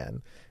realigned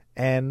again.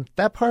 And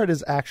that part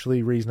is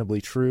actually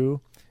reasonably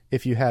true.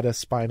 If you had a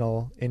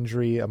spinal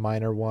injury, a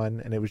minor one,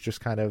 and it was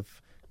just kind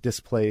of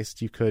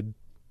displaced, you could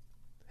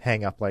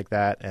hang up like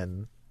that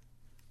and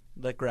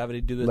Let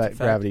gravity do its let effect.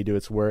 gravity do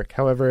its work.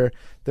 However,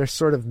 there's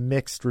sort of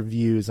mixed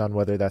reviews on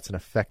whether that's an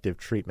effective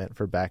treatment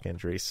for back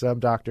injury. Some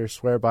doctors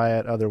swear by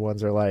it. Other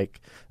ones are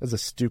like, that's a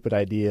stupid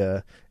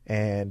idea,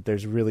 and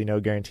there's really no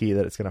guarantee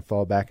that it's going to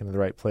fall back into the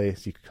right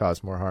place. You could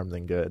cause more harm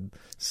than good.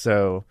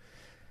 So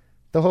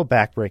the whole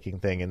back-breaking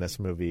thing in this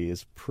movie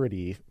is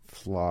pretty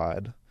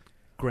flawed.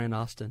 Grant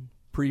Austin,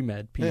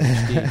 pre-med,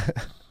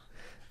 PhD.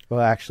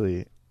 Well,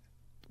 actually,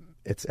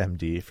 it's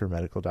MD for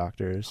medical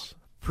doctors.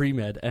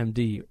 Pre-med,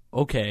 MD.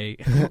 Okay.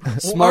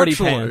 Smarty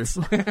pants.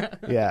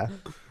 Yeah.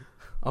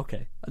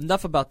 Okay.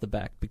 Enough about the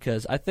back,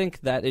 because I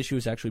think that issue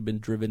has actually been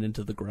driven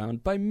into the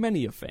ground by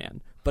many a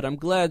fan. But I'm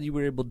glad you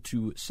were able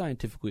to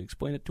scientifically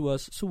explain it to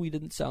us so we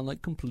didn't sound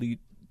like complete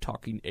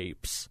talking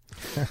apes.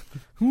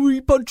 We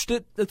punched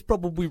it. That's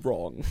probably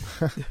wrong.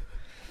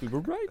 We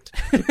were right.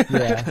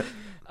 Yeah.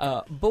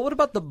 But what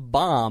about the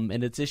bomb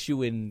and its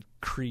issue in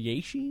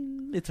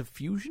creation? It's a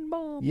fusion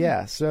bomb?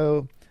 Yeah,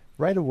 so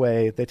right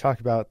away they talk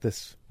about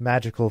this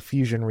magical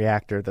fusion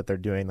reactor that they're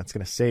doing that's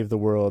going to save the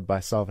world by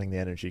solving the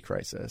energy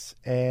crisis.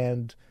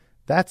 And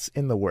that's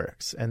in the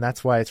works. And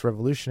that's why it's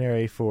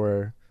revolutionary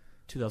for...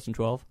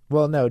 2012?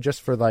 Well, no,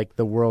 just for like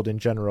the world in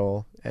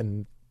general,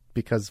 and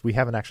because we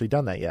haven't actually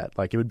done that yet.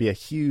 Like, it would be a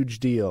huge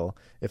deal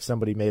if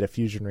somebody made a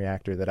fusion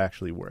reactor that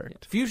actually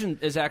worked. Fusion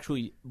is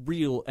actually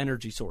real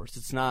energy source.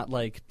 It's not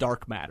like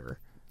dark matter.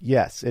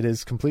 Yes, it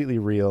is completely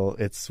real.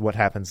 It's what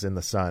happens in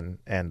the sun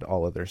and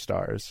all other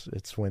stars.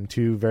 It's when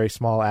two very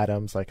small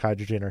atoms like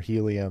hydrogen or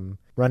helium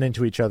run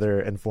into each other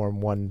and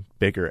form one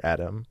bigger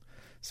atom.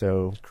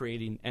 So,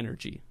 Creating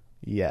energy.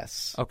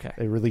 yes. Okay.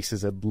 It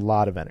releases a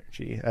lot of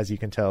energy, as you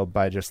can tell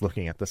by just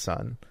looking at the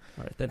sun.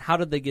 All right. Then how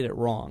did they get it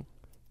wrong?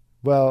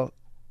 Well,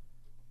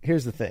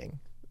 here's the thing.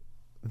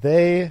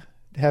 They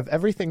have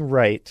everything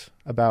right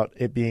about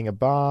it being a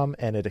bomb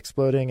and it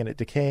exploding and it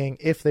decaying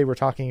if they were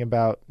talking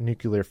about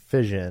nuclear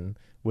fission,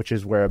 which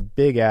is where a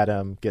big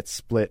atom gets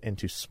split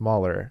into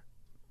smaller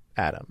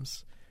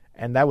atoms.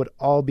 And that would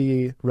all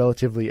be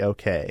relatively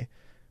okay.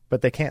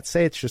 But they can't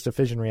say it's just a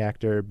fission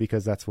reactor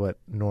because that's what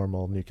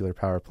normal nuclear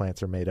power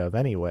plants are made of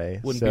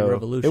anyway. Wouldn't be So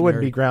revolutionary. it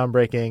wouldn't be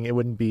groundbreaking. It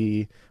wouldn't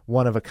be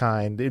one of a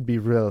kind. It'd be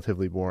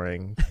relatively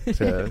boring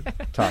to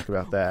talk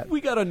about that. We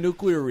got a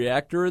nuclear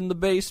reactor in the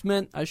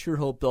basement. I sure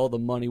hope all the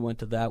money went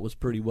to that was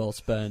pretty well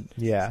spent.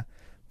 Yeah.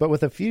 But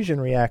with a fusion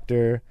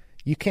reactor,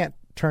 you can't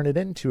turn it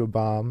into a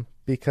bomb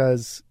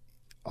because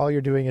all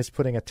you're doing is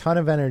putting a ton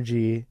of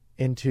energy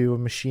into a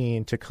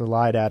machine to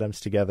collide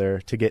atoms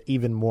together to get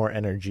even more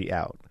energy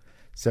out.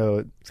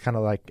 So it's kind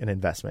of like an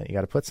investment. You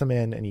got to put some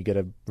in and you get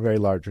a very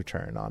large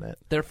return on it.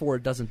 Therefore,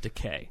 it doesn't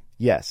decay.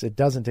 Yes, it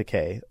doesn't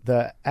decay.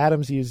 The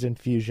atoms used in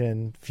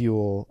fusion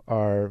fuel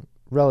are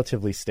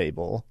relatively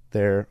stable.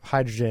 They're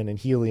hydrogen and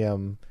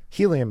helium.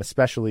 Helium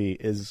especially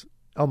is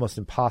almost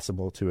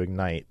impossible to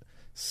ignite.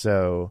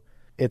 So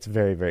it's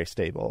very, very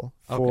stable.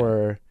 Okay.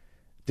 For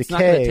It's decay, not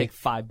going to take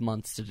 5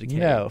 months to decay.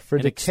 no, for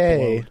and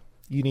decay, explode.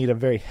 you need a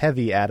very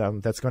heavy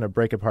atom that's going to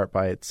break apart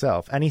by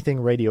itself. Anything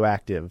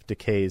radioactive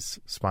decays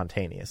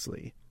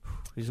spontaneously.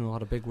 Using a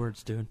lot of big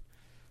words, dude.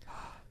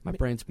 My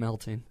brain's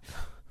melting.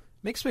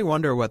 Makes me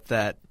wonder what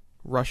that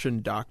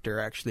Russian doctor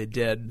actually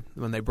did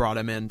when they brought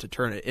him in to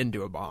turn it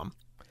into a bomb.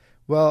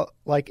 Well,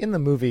 like in the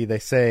movie, they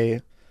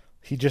say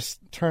he just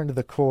turned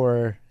the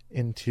core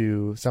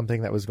into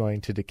something that was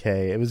going to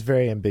decay. It was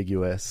very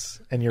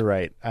ambiguous. And you're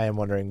right. I am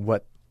wondering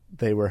what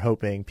they were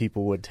hoping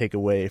people would take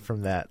away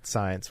from that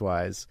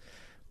science-wise.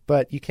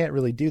 But you can't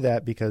really do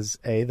that because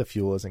A, the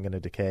fuel isn't going to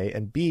decay,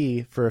 and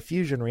B, for a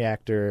fusion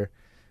reactor,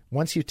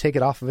 once you take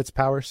it off of its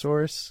power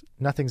source,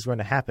 nothing's going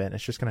to happen.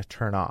 It's just going to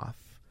turn off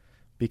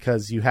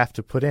because you have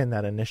to put in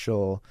that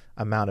initial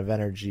amount of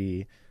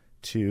energy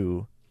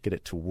to get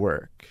it to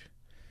work.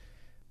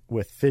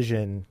 With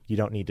fission, you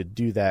don't need to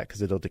do that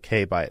because it'll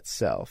decay by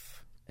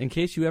itself. In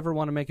case you ever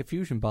want to make a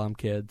fusion bomb,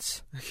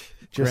 kids,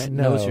 Just Grant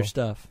know knows your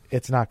stuff.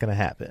 it's not going to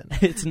happen.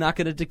 It's not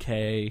going to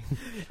decay.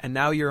 And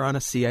now you're on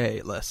a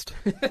CIA list.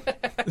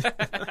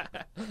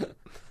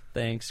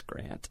 Thanks,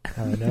 Grant.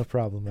 No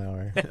problem,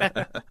 Hour.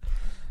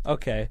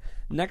 Okay,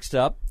 next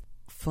up,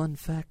 fun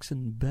facts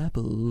and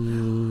babble.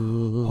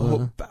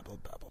 Oh, babble.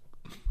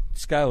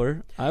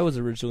 Skylar, I was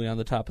originally on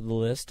the top of the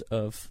list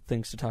of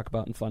things to talk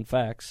about in fun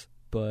facts,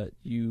 but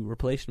you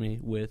replaced me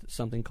with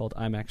something called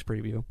IMAX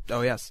Preview.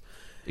 Oh, yes.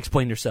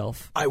 Explain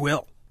yourself. I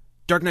will.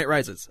 Dark Knight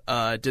Rises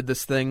did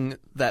this thing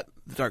that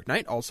The Dark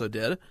Knight also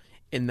did,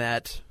 in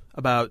that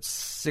about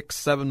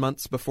 6-7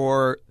 months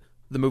before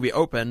the movie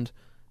opened,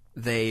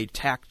 they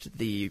tacked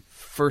the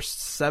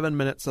first 7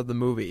 minutes of the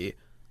movie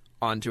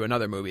onto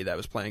another movie that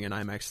was playing in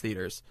IMAX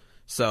theaters.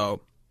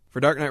 So,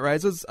 for Dark Knight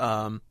Rises,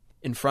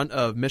 in front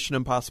of Mission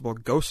Impossible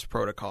Ghost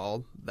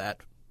Protocol that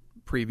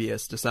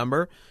previous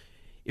December,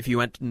 if you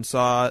went and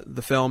saw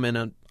the film in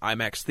an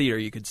IMAX theater,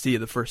 you could see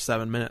the first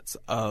 7 minutes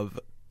of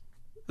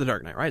The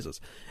Dark Knight Rises.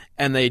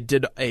 And they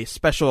did a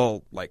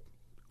special, like,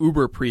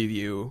 Uber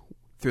preview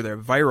through their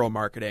viral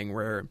marketing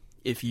where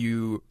if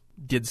you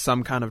did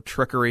some kind of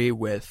trickery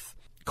with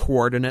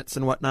coordinates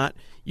and whatnot,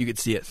 you could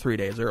see it 3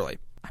 days early.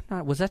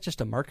 Was that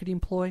just a marketing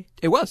ploy?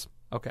 It was.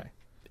 Okay.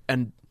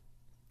 And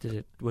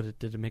Did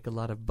it make a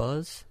lot of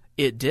buzz?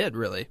 it did,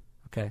 really.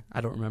 Okay,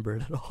 I don't remember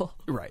it at all.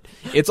 Right.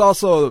 It's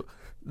also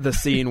the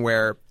scene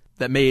where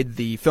that made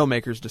the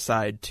filmmakers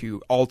decide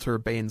to alter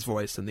Bane's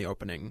voice in the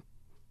opening.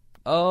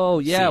 Oh,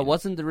 yeah, Scene.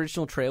 wasn't the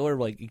original trailer,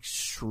 like,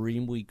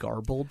 extremely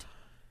garbled?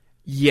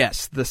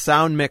 Yes, the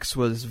sound mix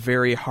was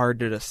very hard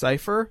to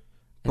decipher,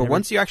 but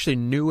once you actually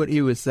knew what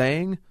he was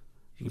saying,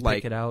 You can like,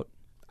 pick it out.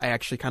 I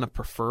actually kind of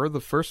prefer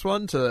the first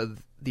one to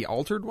the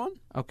altered one.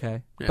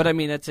 Okay. Yeah. But, I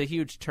mean, it's a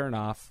huge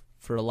turnoff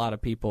for a lot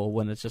of people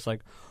when it's just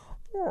like,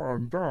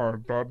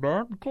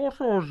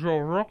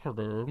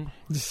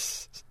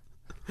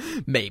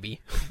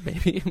 Maybe.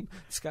 maybe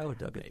Skylar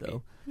dug it,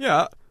 though.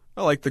 Yeah.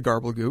 I like the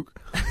Garblegook.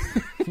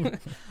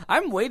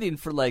 I'm waiting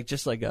for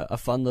just a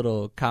fun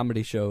little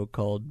comedy show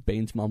called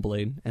Bane's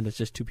Mumbling, and it's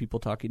just two people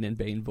talking in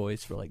Bane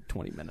voice for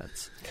 20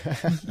 minutes.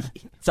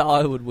 That's all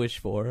I would wish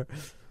for.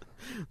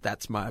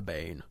 That's my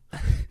Bane.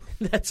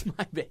 That's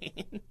my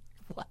Bane.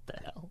 What the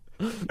hell?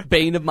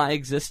 Bane of my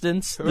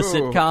existence, the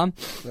sitcom.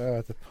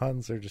 The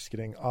puns are just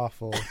getting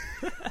awful.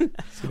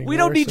 It's getting We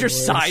don't worse need your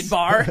and worse.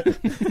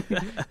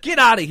 sidebar. Get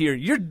out of here.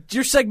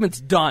 Your segment's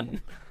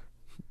done.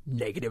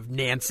 Negative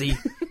Nancy.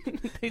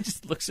 He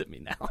just looks at me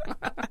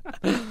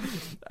now.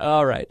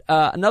 All right.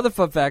 Another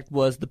fun fact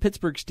was the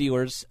Pittsburgh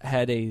Steelers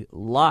had a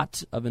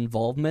lot of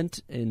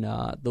involvement in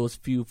those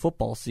few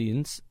football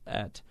scenes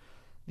at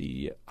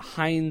the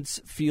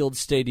Heinz Field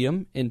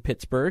Stadium in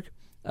Pittsburgh.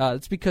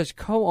 It's because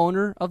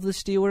co-owner of the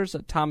Steelers,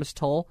 Thomas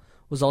Tull,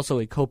 was also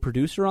a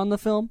co-producer on the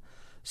film.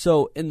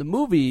 So in the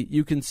movie,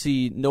 you can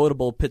see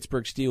notable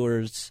Pittsburgh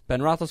Steelers, Ben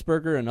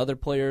Roethlisberger, and other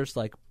players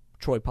like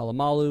Troy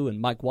Polamalu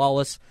and Mike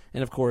Wallace,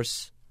 and of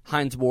course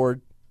Hines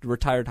Ward, the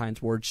retired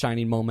Hines Ward,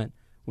 shining moment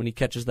when he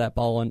catches that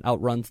ball and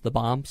outruns the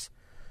bombs,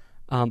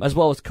 as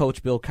well as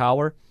Coach Bill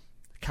Cowher.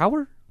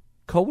 Cowher?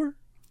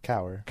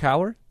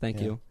 Thank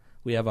Yeah. you.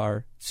 We have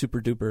our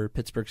super-duper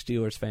Pittsburgh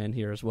Steelers fan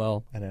here as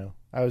well. I know.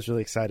 I was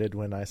really excited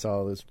when I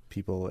saw those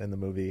people in the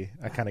movie.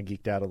 I kind of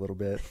geeked out a little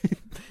bit.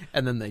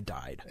 And then they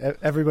died.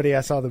 Everybody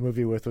I saw the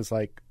movie with was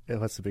like,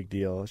 what's the big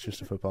deal? It's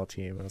just a football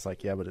team. And I was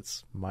like, yeah, but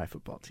it's my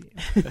football team.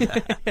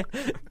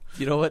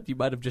 You know what? You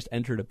might have just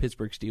entered a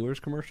Pittsburgh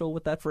Steelers commercial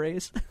with that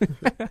phrase.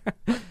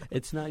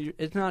 It's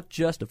not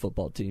just a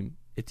football team.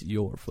 It's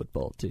your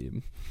football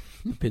team.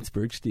 The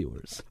Pittsburgh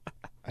Steelers.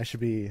 I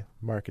should be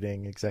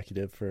marketing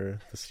executive for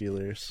the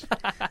Steelers.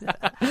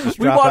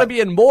 We want to be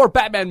in more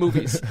Batman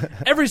movies.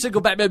 Every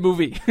single Batman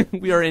movie.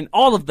 We are in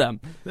all of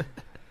them.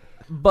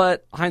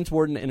 But Hines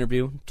Ward in an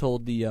interview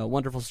told the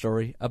wonderful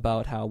story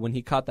about how when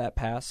he caught that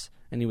pass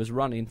and he was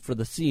running for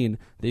the scene,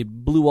 they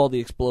blew all the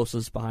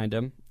explosives behind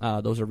him.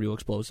 Those are real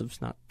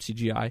explosives, not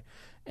CGI.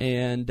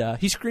 And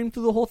he screamed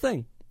through the whole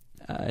thing.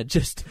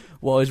 Just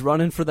while he's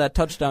running for that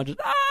touchdown, just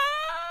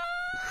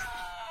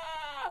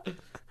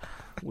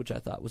which I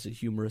thought was a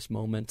humorous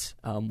moment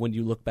when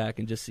you look back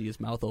and just see his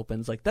mouth open.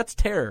 It's like, that's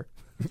terror.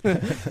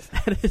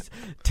 That is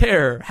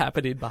terror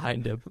happening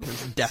behind him.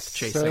 Death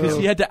chasing Because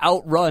him. he had to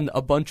outrun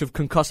a bunch of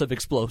concussive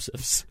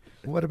explosives.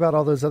 What about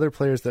all those other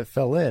players that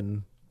fell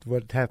in?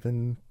 What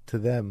happened to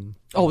them?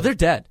 Oh, they're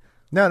dead.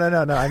 No.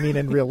 I mean,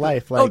 in real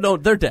life. Like, Oh, no,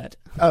 they're dead.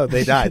 Oh,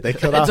 they died. They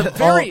killed It's off a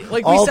very-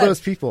 like we all said- those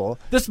people.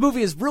 This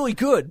movie is really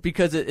good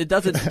because it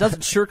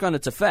doesn't shirk on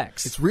its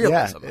effects. It's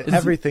realism. Yeah,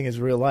 everything is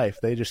real life.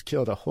 They just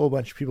killed a whole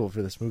bunch of people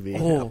for this movie.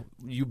 Oh,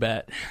 you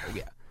bet.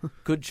 Yeah.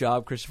 Good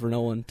job, Christopher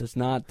Nolan. Does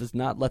not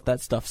let that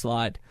stuff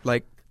slide.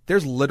 Like,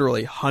 there's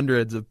literally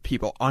hundreds of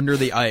people under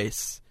the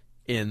ice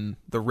in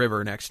the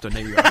river next to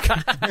New York.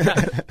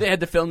 They had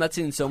to film that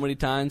scene so many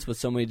times with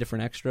so many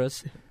different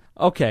extras.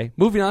 Okay,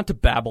 moving on to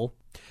Babel.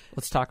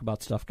 Let's talk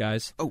about stuff,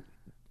 guys. Oh,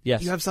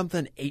 yes. you have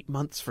something 8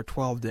 months for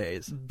 12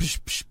 days. Psh,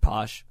 psh,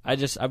 posh.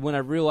 When I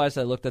realized,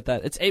 I looked at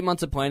that. It's 8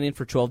 months of planning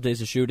for 12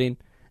 days of shooting,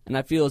 and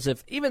I feel as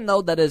if even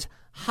though that is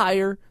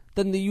higher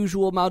than the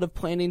usual amount of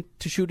planning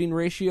to shooting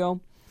ratio,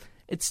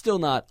 it's still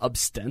not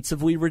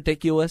ostensibly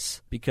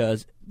ridiculous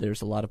because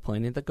there's a lot of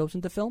planning that goes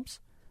into films,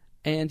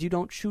 and you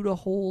don't shoot a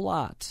whole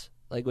lot.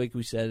 Like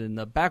we said in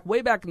the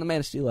way back in the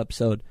Man of Steel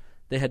episode,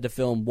 they had to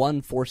film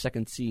 1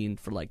 4-second scene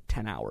for like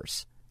 10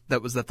 hours.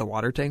 Was that the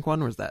water tank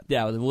one, or was that?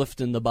 Yeah,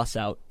 lifting the bus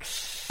out.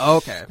 Oh,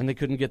 okay. And they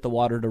couldn't get the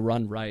water to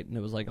run right, and it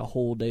was like a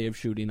whole day of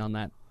shooting on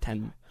that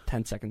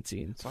 10-second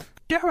scene. So,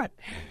 damn it.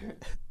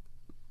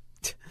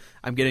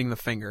 I'm getting the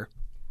finger.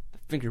 The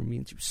finger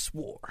means you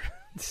swore.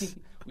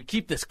 We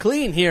keep this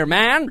clean here,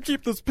 man.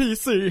 Keep this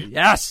PC.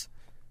 Yes.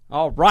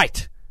 All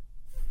right.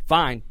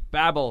 Fine.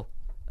 Babel.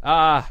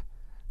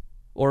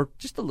 Or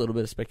just a little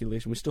bit of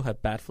speculation. We still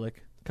have Batflick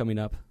coming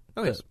up.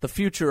 Oh, yes. The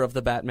future of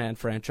the Batman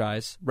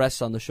franchise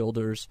rests on the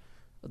shoulders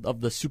of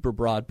the super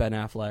broad Ben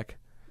Affleck.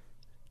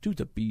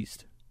 Dude's a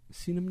beast. You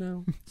seen him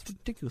now? It's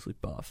ridiculously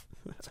buff.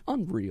 It's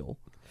unreal.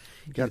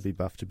 You got to be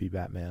buff to be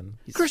Batman.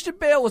 Christian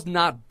Bale was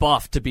not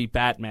buff to be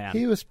Batman.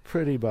 He was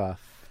pretty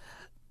buff.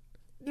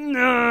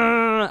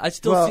 Nah, I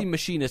still Well- see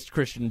machinist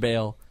Christian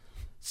Bale.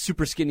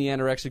 Super skinny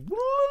anorexic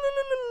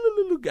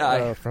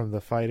guy. From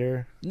The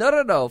Fighter.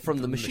 No, from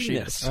the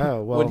machinist.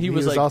 Oh, well, When he he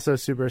was was like, also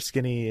super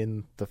skinny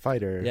in The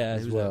Fighter yeah,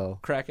 as he was well.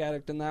 a crack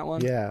addict in that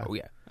one. Yeah. Oh,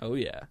 yeah. Oh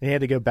yeah. And he had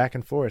to go back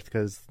and forth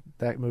because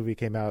that movie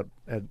came out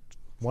at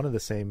one of the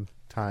same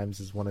times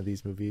as one of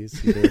these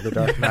movies, either The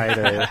Dark Knight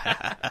or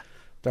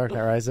Dark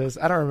Knight Rises.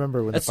 I don't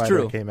remember when That's The Fighter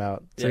true. came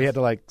out. So Yes. he had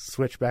to like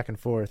switch back and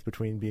forth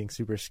between being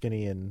super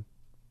skinny and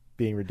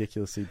being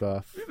ridiculously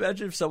buff. Can you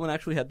imagine if someone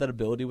actually had that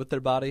ability with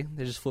their body?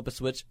 They just flip a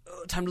switch.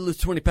 Oh, time to lose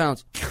 20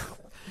 pounds.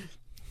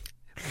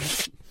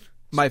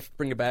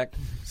 Bring it back.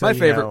 So, My you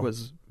favorite know,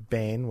 was...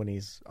 Bane when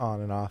he's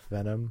on and off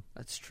Venom.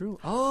 That's true.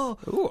 Oh,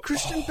 Ooh.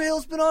 Christian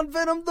Bale's been on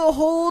Venom the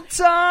whole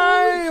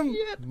time.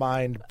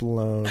 Mind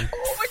blown.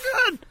 Oh, my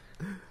God.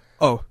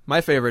 Oh, my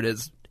favorite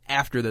is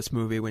after this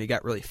movie when he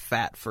got really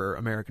fat for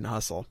American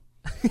Hustle.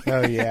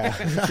 Oh yeah.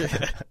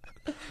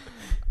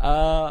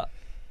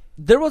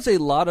 There was a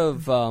lot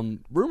of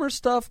rumor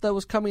stuff that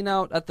was coming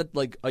out at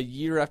a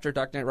year after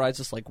Dark Knight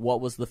Rises. Like,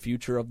 what was the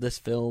future of this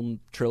film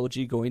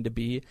trilogy going to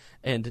be?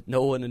 And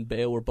Nolan and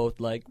Bale were both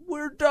like,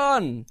 "We're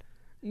done.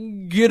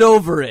 Get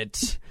over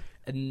it."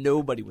 And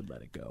nobody would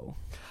let it go.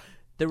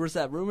 There was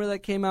that rumor that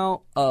came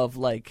out of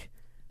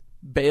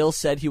Bale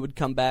said he would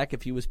come back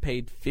if he was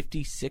paid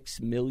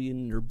 $56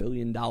 million or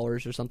billion or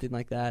something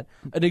like that,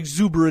 an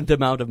exuberant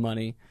amount of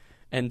money.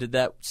 And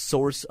that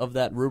source of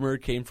that rumor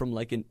came from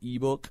an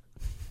ebook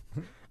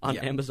on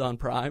Amazon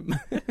Prime.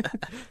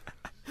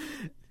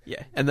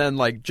 Yeah, and then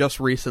just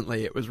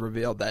recently it was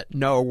revealed that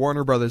no,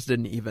 Warner Brothers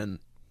didn't even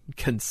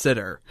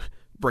consider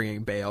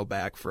bringing Bale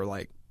back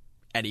for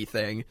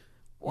anything.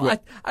 Well,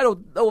 I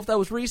don't know if that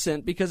was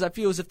recent, because I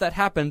feel as if that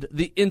happened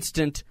the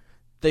instant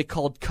they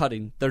called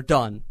cutting. They're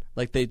done.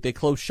 They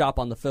closed shop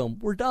on the film.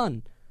 We're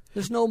done.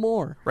 There's no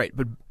more. Right,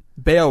 but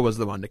Bale was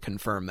the one to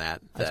confirm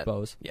that. I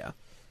suppose. Yeah.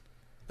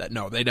 That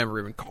no, they never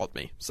even called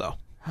me. So.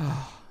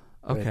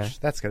 Okay. Which,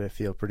 that's going to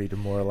feel pretty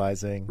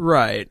demoralizing.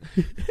 Right.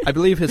 I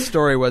believe his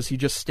story was he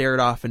just stared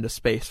off into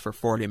space for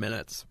 40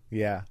 minutes.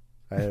 Yeah,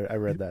 I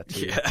read that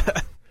too.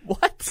 Yeah.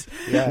 What?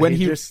 Yeah, When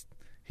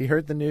he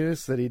heard the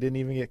news that he didn't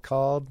even get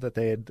called, that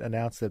they had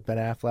announced that Ben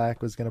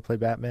Affleck was going to play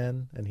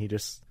Batman, and he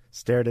just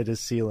stared at his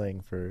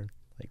ceiling for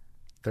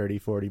 30,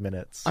 40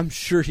 minutes. I'm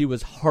sure he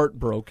was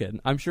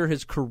heartbroken. I'm sure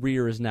his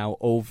career is now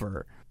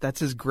over. That's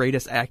his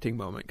greatest acting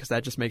moment, because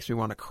that just makes me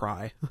want to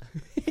cry.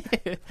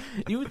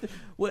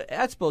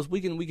 I suppose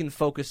we can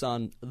focus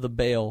on the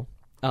Bale.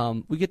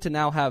 We get to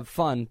now have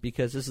fun,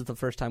 because this is the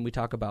first time we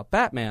talk about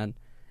Batman,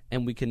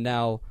 and we can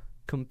now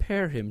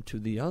compare him to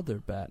the other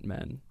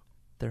Batmen.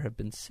 There have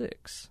been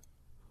 6,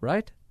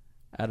 right?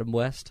 Adam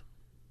West,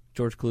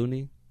 George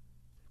Clooney,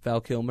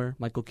 Val Kilmer,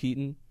 Michael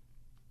Keaton,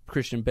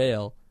 Christian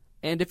Bale.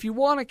 And if you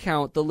want to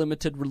count the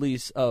limited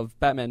release of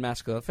Batman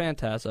Mask of the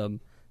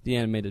Phantasm, the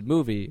animated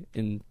movie,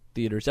 in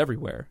theaters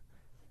everywhere,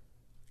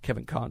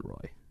 Kevin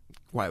Conroy.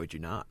 Why would you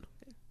not?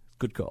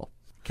 Good call.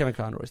 Kevin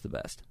Conroy's the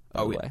best.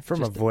 By the way. From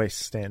Just a voice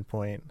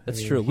standpoint.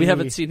 That's true. We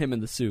haven't seen him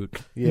in the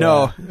suit. Yeah.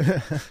 No.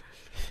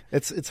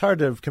 It's hard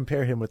to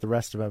compare him with the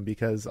rest of them,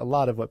 because a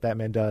lot of what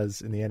Batman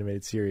does in the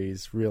animated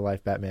series, real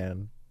life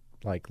Batman,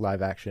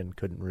 live action,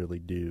 couldn't really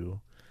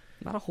do.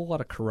 Not a whole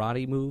lot of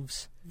karate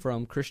moves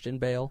from Christian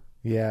Bale.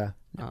 Yeah.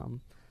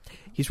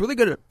 He's really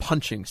good at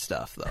punching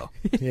stuff, though.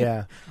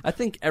 Yeah. I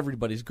think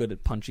everybody's good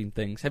at punching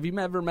things. Have you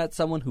ever met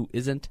someone who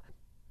isn't?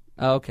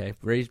 Oh, okay,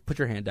 put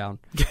your hand down.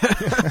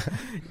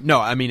 No,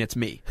 I mean, it's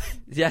me.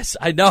 Yes,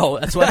 I know.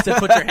 That's why I said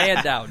put your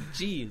hand down.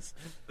 Jeez.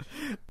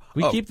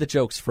 We keep the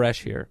jokes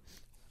fresh here.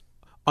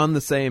 On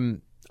the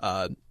same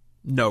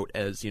note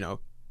as,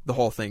 the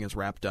whole thing is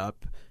wrapped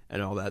up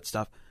and all that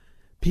stuff,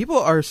 people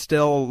are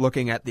still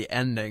looking at the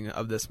ending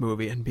of this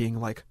movie and being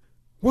like,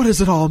 what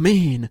does it all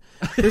mean?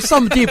 There's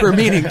some deeper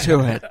meaning to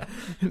it.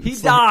 He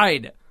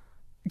died.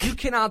 You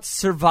cannot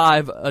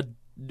survive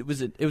it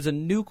was a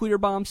nuclear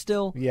bomb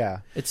still? Yeah.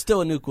 It's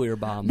still a nuclear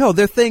bomb. No,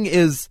 their thing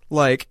is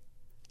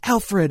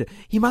Alfred,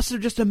 he must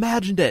have just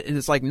imagined it. And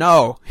it's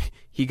no,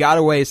 he got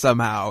away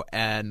somehow,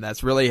 and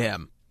that's really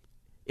him.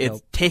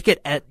 Take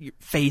it at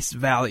face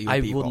value,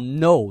 people.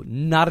 No,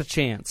 not a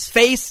chance.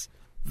 Face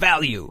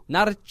value.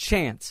 Not a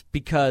chance,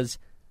 because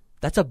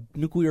that's a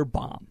nuclear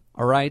bomb,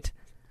 all right?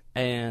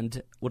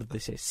 And what did they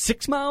say?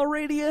 6-mile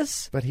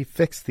radius? But he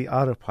fixed the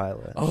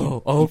autopilot.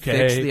 Oh, okay. He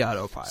fixed the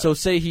autopilot. So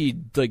say he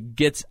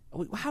gets.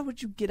 How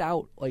would you get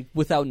out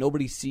without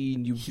nobody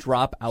seeing you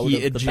drop out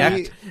he of the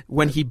back?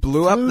 When he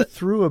blew up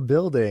through a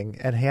building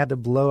and had to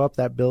blow up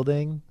that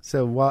building.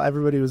 So while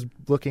everybody was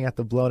looking at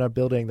the blown up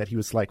building that he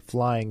was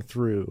flying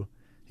through,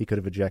 he could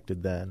have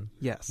ejected then.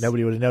 Yes.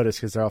 Nobody would have noticed,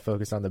 because they're all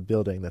focused on the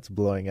building that's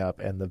blowing up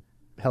and the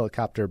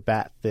helicopter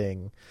bat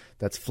thing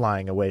that's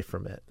flying away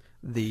from it.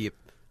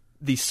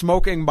 The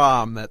smoking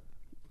bomb that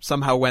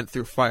somehow went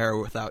through fire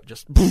without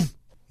just boom.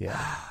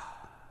 Yeah.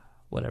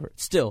 Whatever.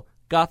 Still,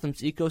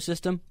 Gotham's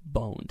ecosystem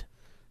boned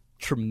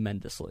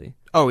tremendously.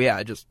 Oh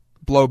yeah, just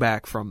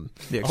blowback from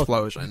the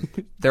explosion.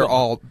 They're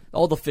all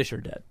the fish are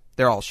dead.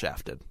 They're all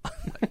shafted.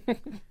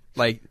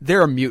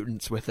 There are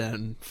mutants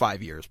within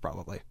 5 years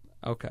probably.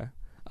 Okay.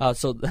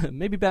 So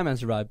maybe Batman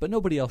survived, but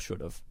nobody else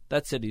should have.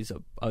 That city's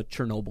a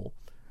Chernobyl.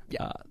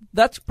 Yeah.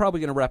 That's probably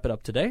going to wrap it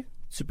up today.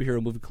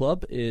 Superhero Movie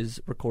Club is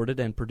recorded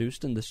and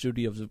produced in the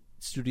studio.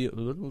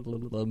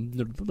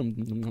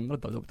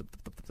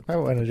 I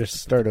want to just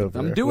start over.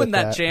 I'm doing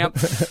that, champ.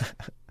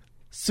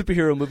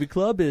 Superhero Movie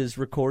Club is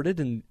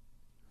recorded, and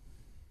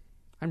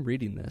I'm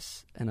reading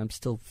this, and I'm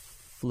still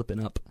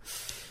flipping up.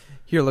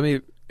 Here, let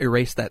me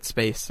erase that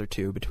space or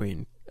two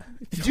between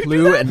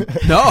Clue and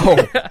no.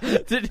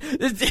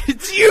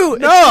 It's you.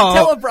 No,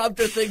 it's the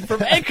teleprompter thing from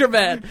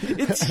Anchorman.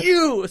 It's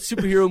you.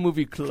 Superhero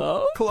Movie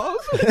Club.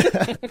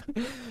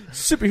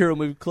 Superhero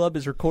Movie Club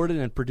is recorded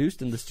and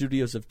produced in the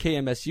studios of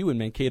KMSU in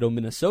Mankato,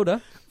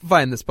 Minnesota.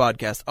 Find this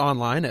podcast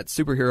online at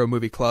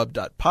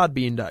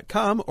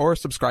superheromovieclub.podbean.com or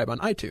subscribe on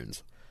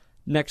iTunes.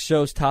 Next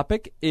show's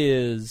topic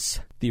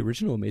is the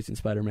original Amazing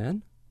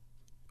Spider-Man,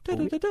 I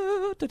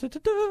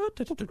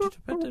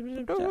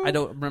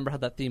don't remember how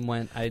that theme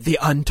went. The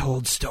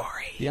Untold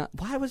Story. Yeah.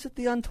 Why was it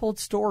the Untold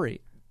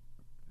Story?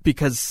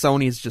 Because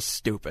Sony's just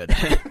stupid.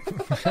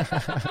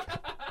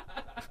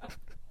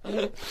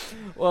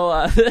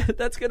 Well,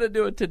 that's going to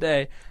do it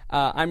today.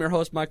 I'm your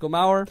host, Michael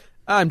Maurer.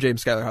 I'm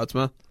James Skyler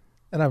Houtsma.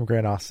 And I'm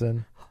Grant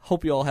Austin.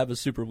 Hope you all have a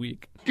super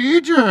week.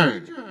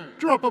 DJ,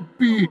 drop a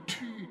beat.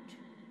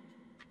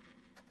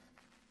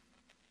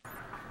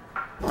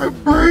 I'm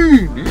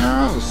Bane,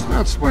 yes,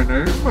 that's my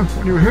name.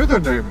 When you hear the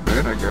name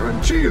Bane, I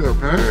guarantee the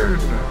pain.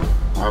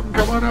 I'm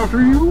coming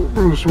after you,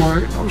 Bruce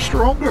Wayne. I'm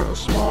stronger,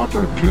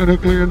 smarter,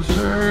 clinically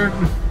insane.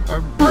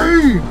 I'm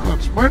Bane,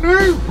 that's my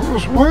name.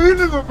 Bruce Wayne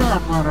is the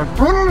Batman and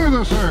totally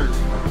the same.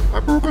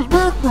 I broke his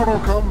back, Mortal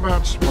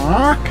Kombat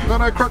smack.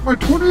 Then I cracked my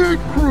 28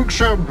 Krug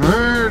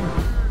champagne.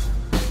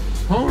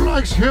 Who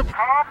likes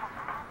hip-hop?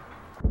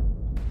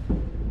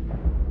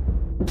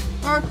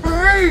 I'm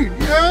Bane,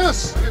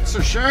 yes, it's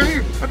a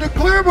shame. I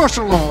declare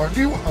martial law and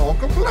you all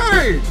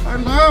complain. I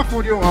laugh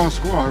when you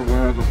ask why I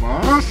wear the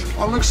mask.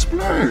 I'll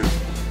explain.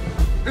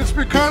 It's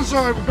because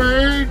I'm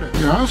Bane.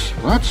 Yes,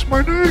 that's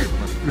my name.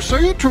 You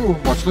say it to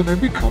him, once the name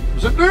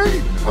becomes a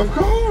name. Of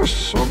course,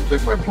 some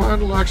think my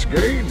plan lacks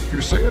gain.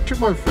 You say it to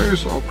my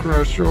face, I'll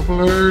crash your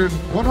plane.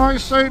 When I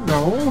say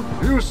no,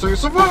 you say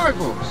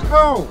survival.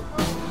 No.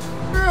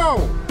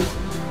 No.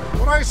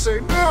 When I say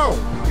no,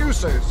 you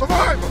say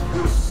survival.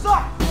 You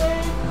suck,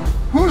 Bane.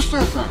 Who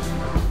said that?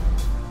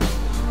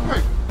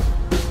 Wait.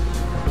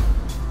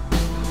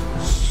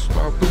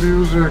 Stop the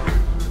music.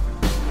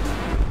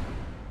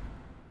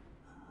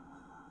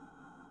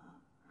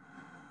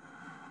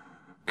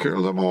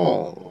 Kill them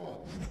all.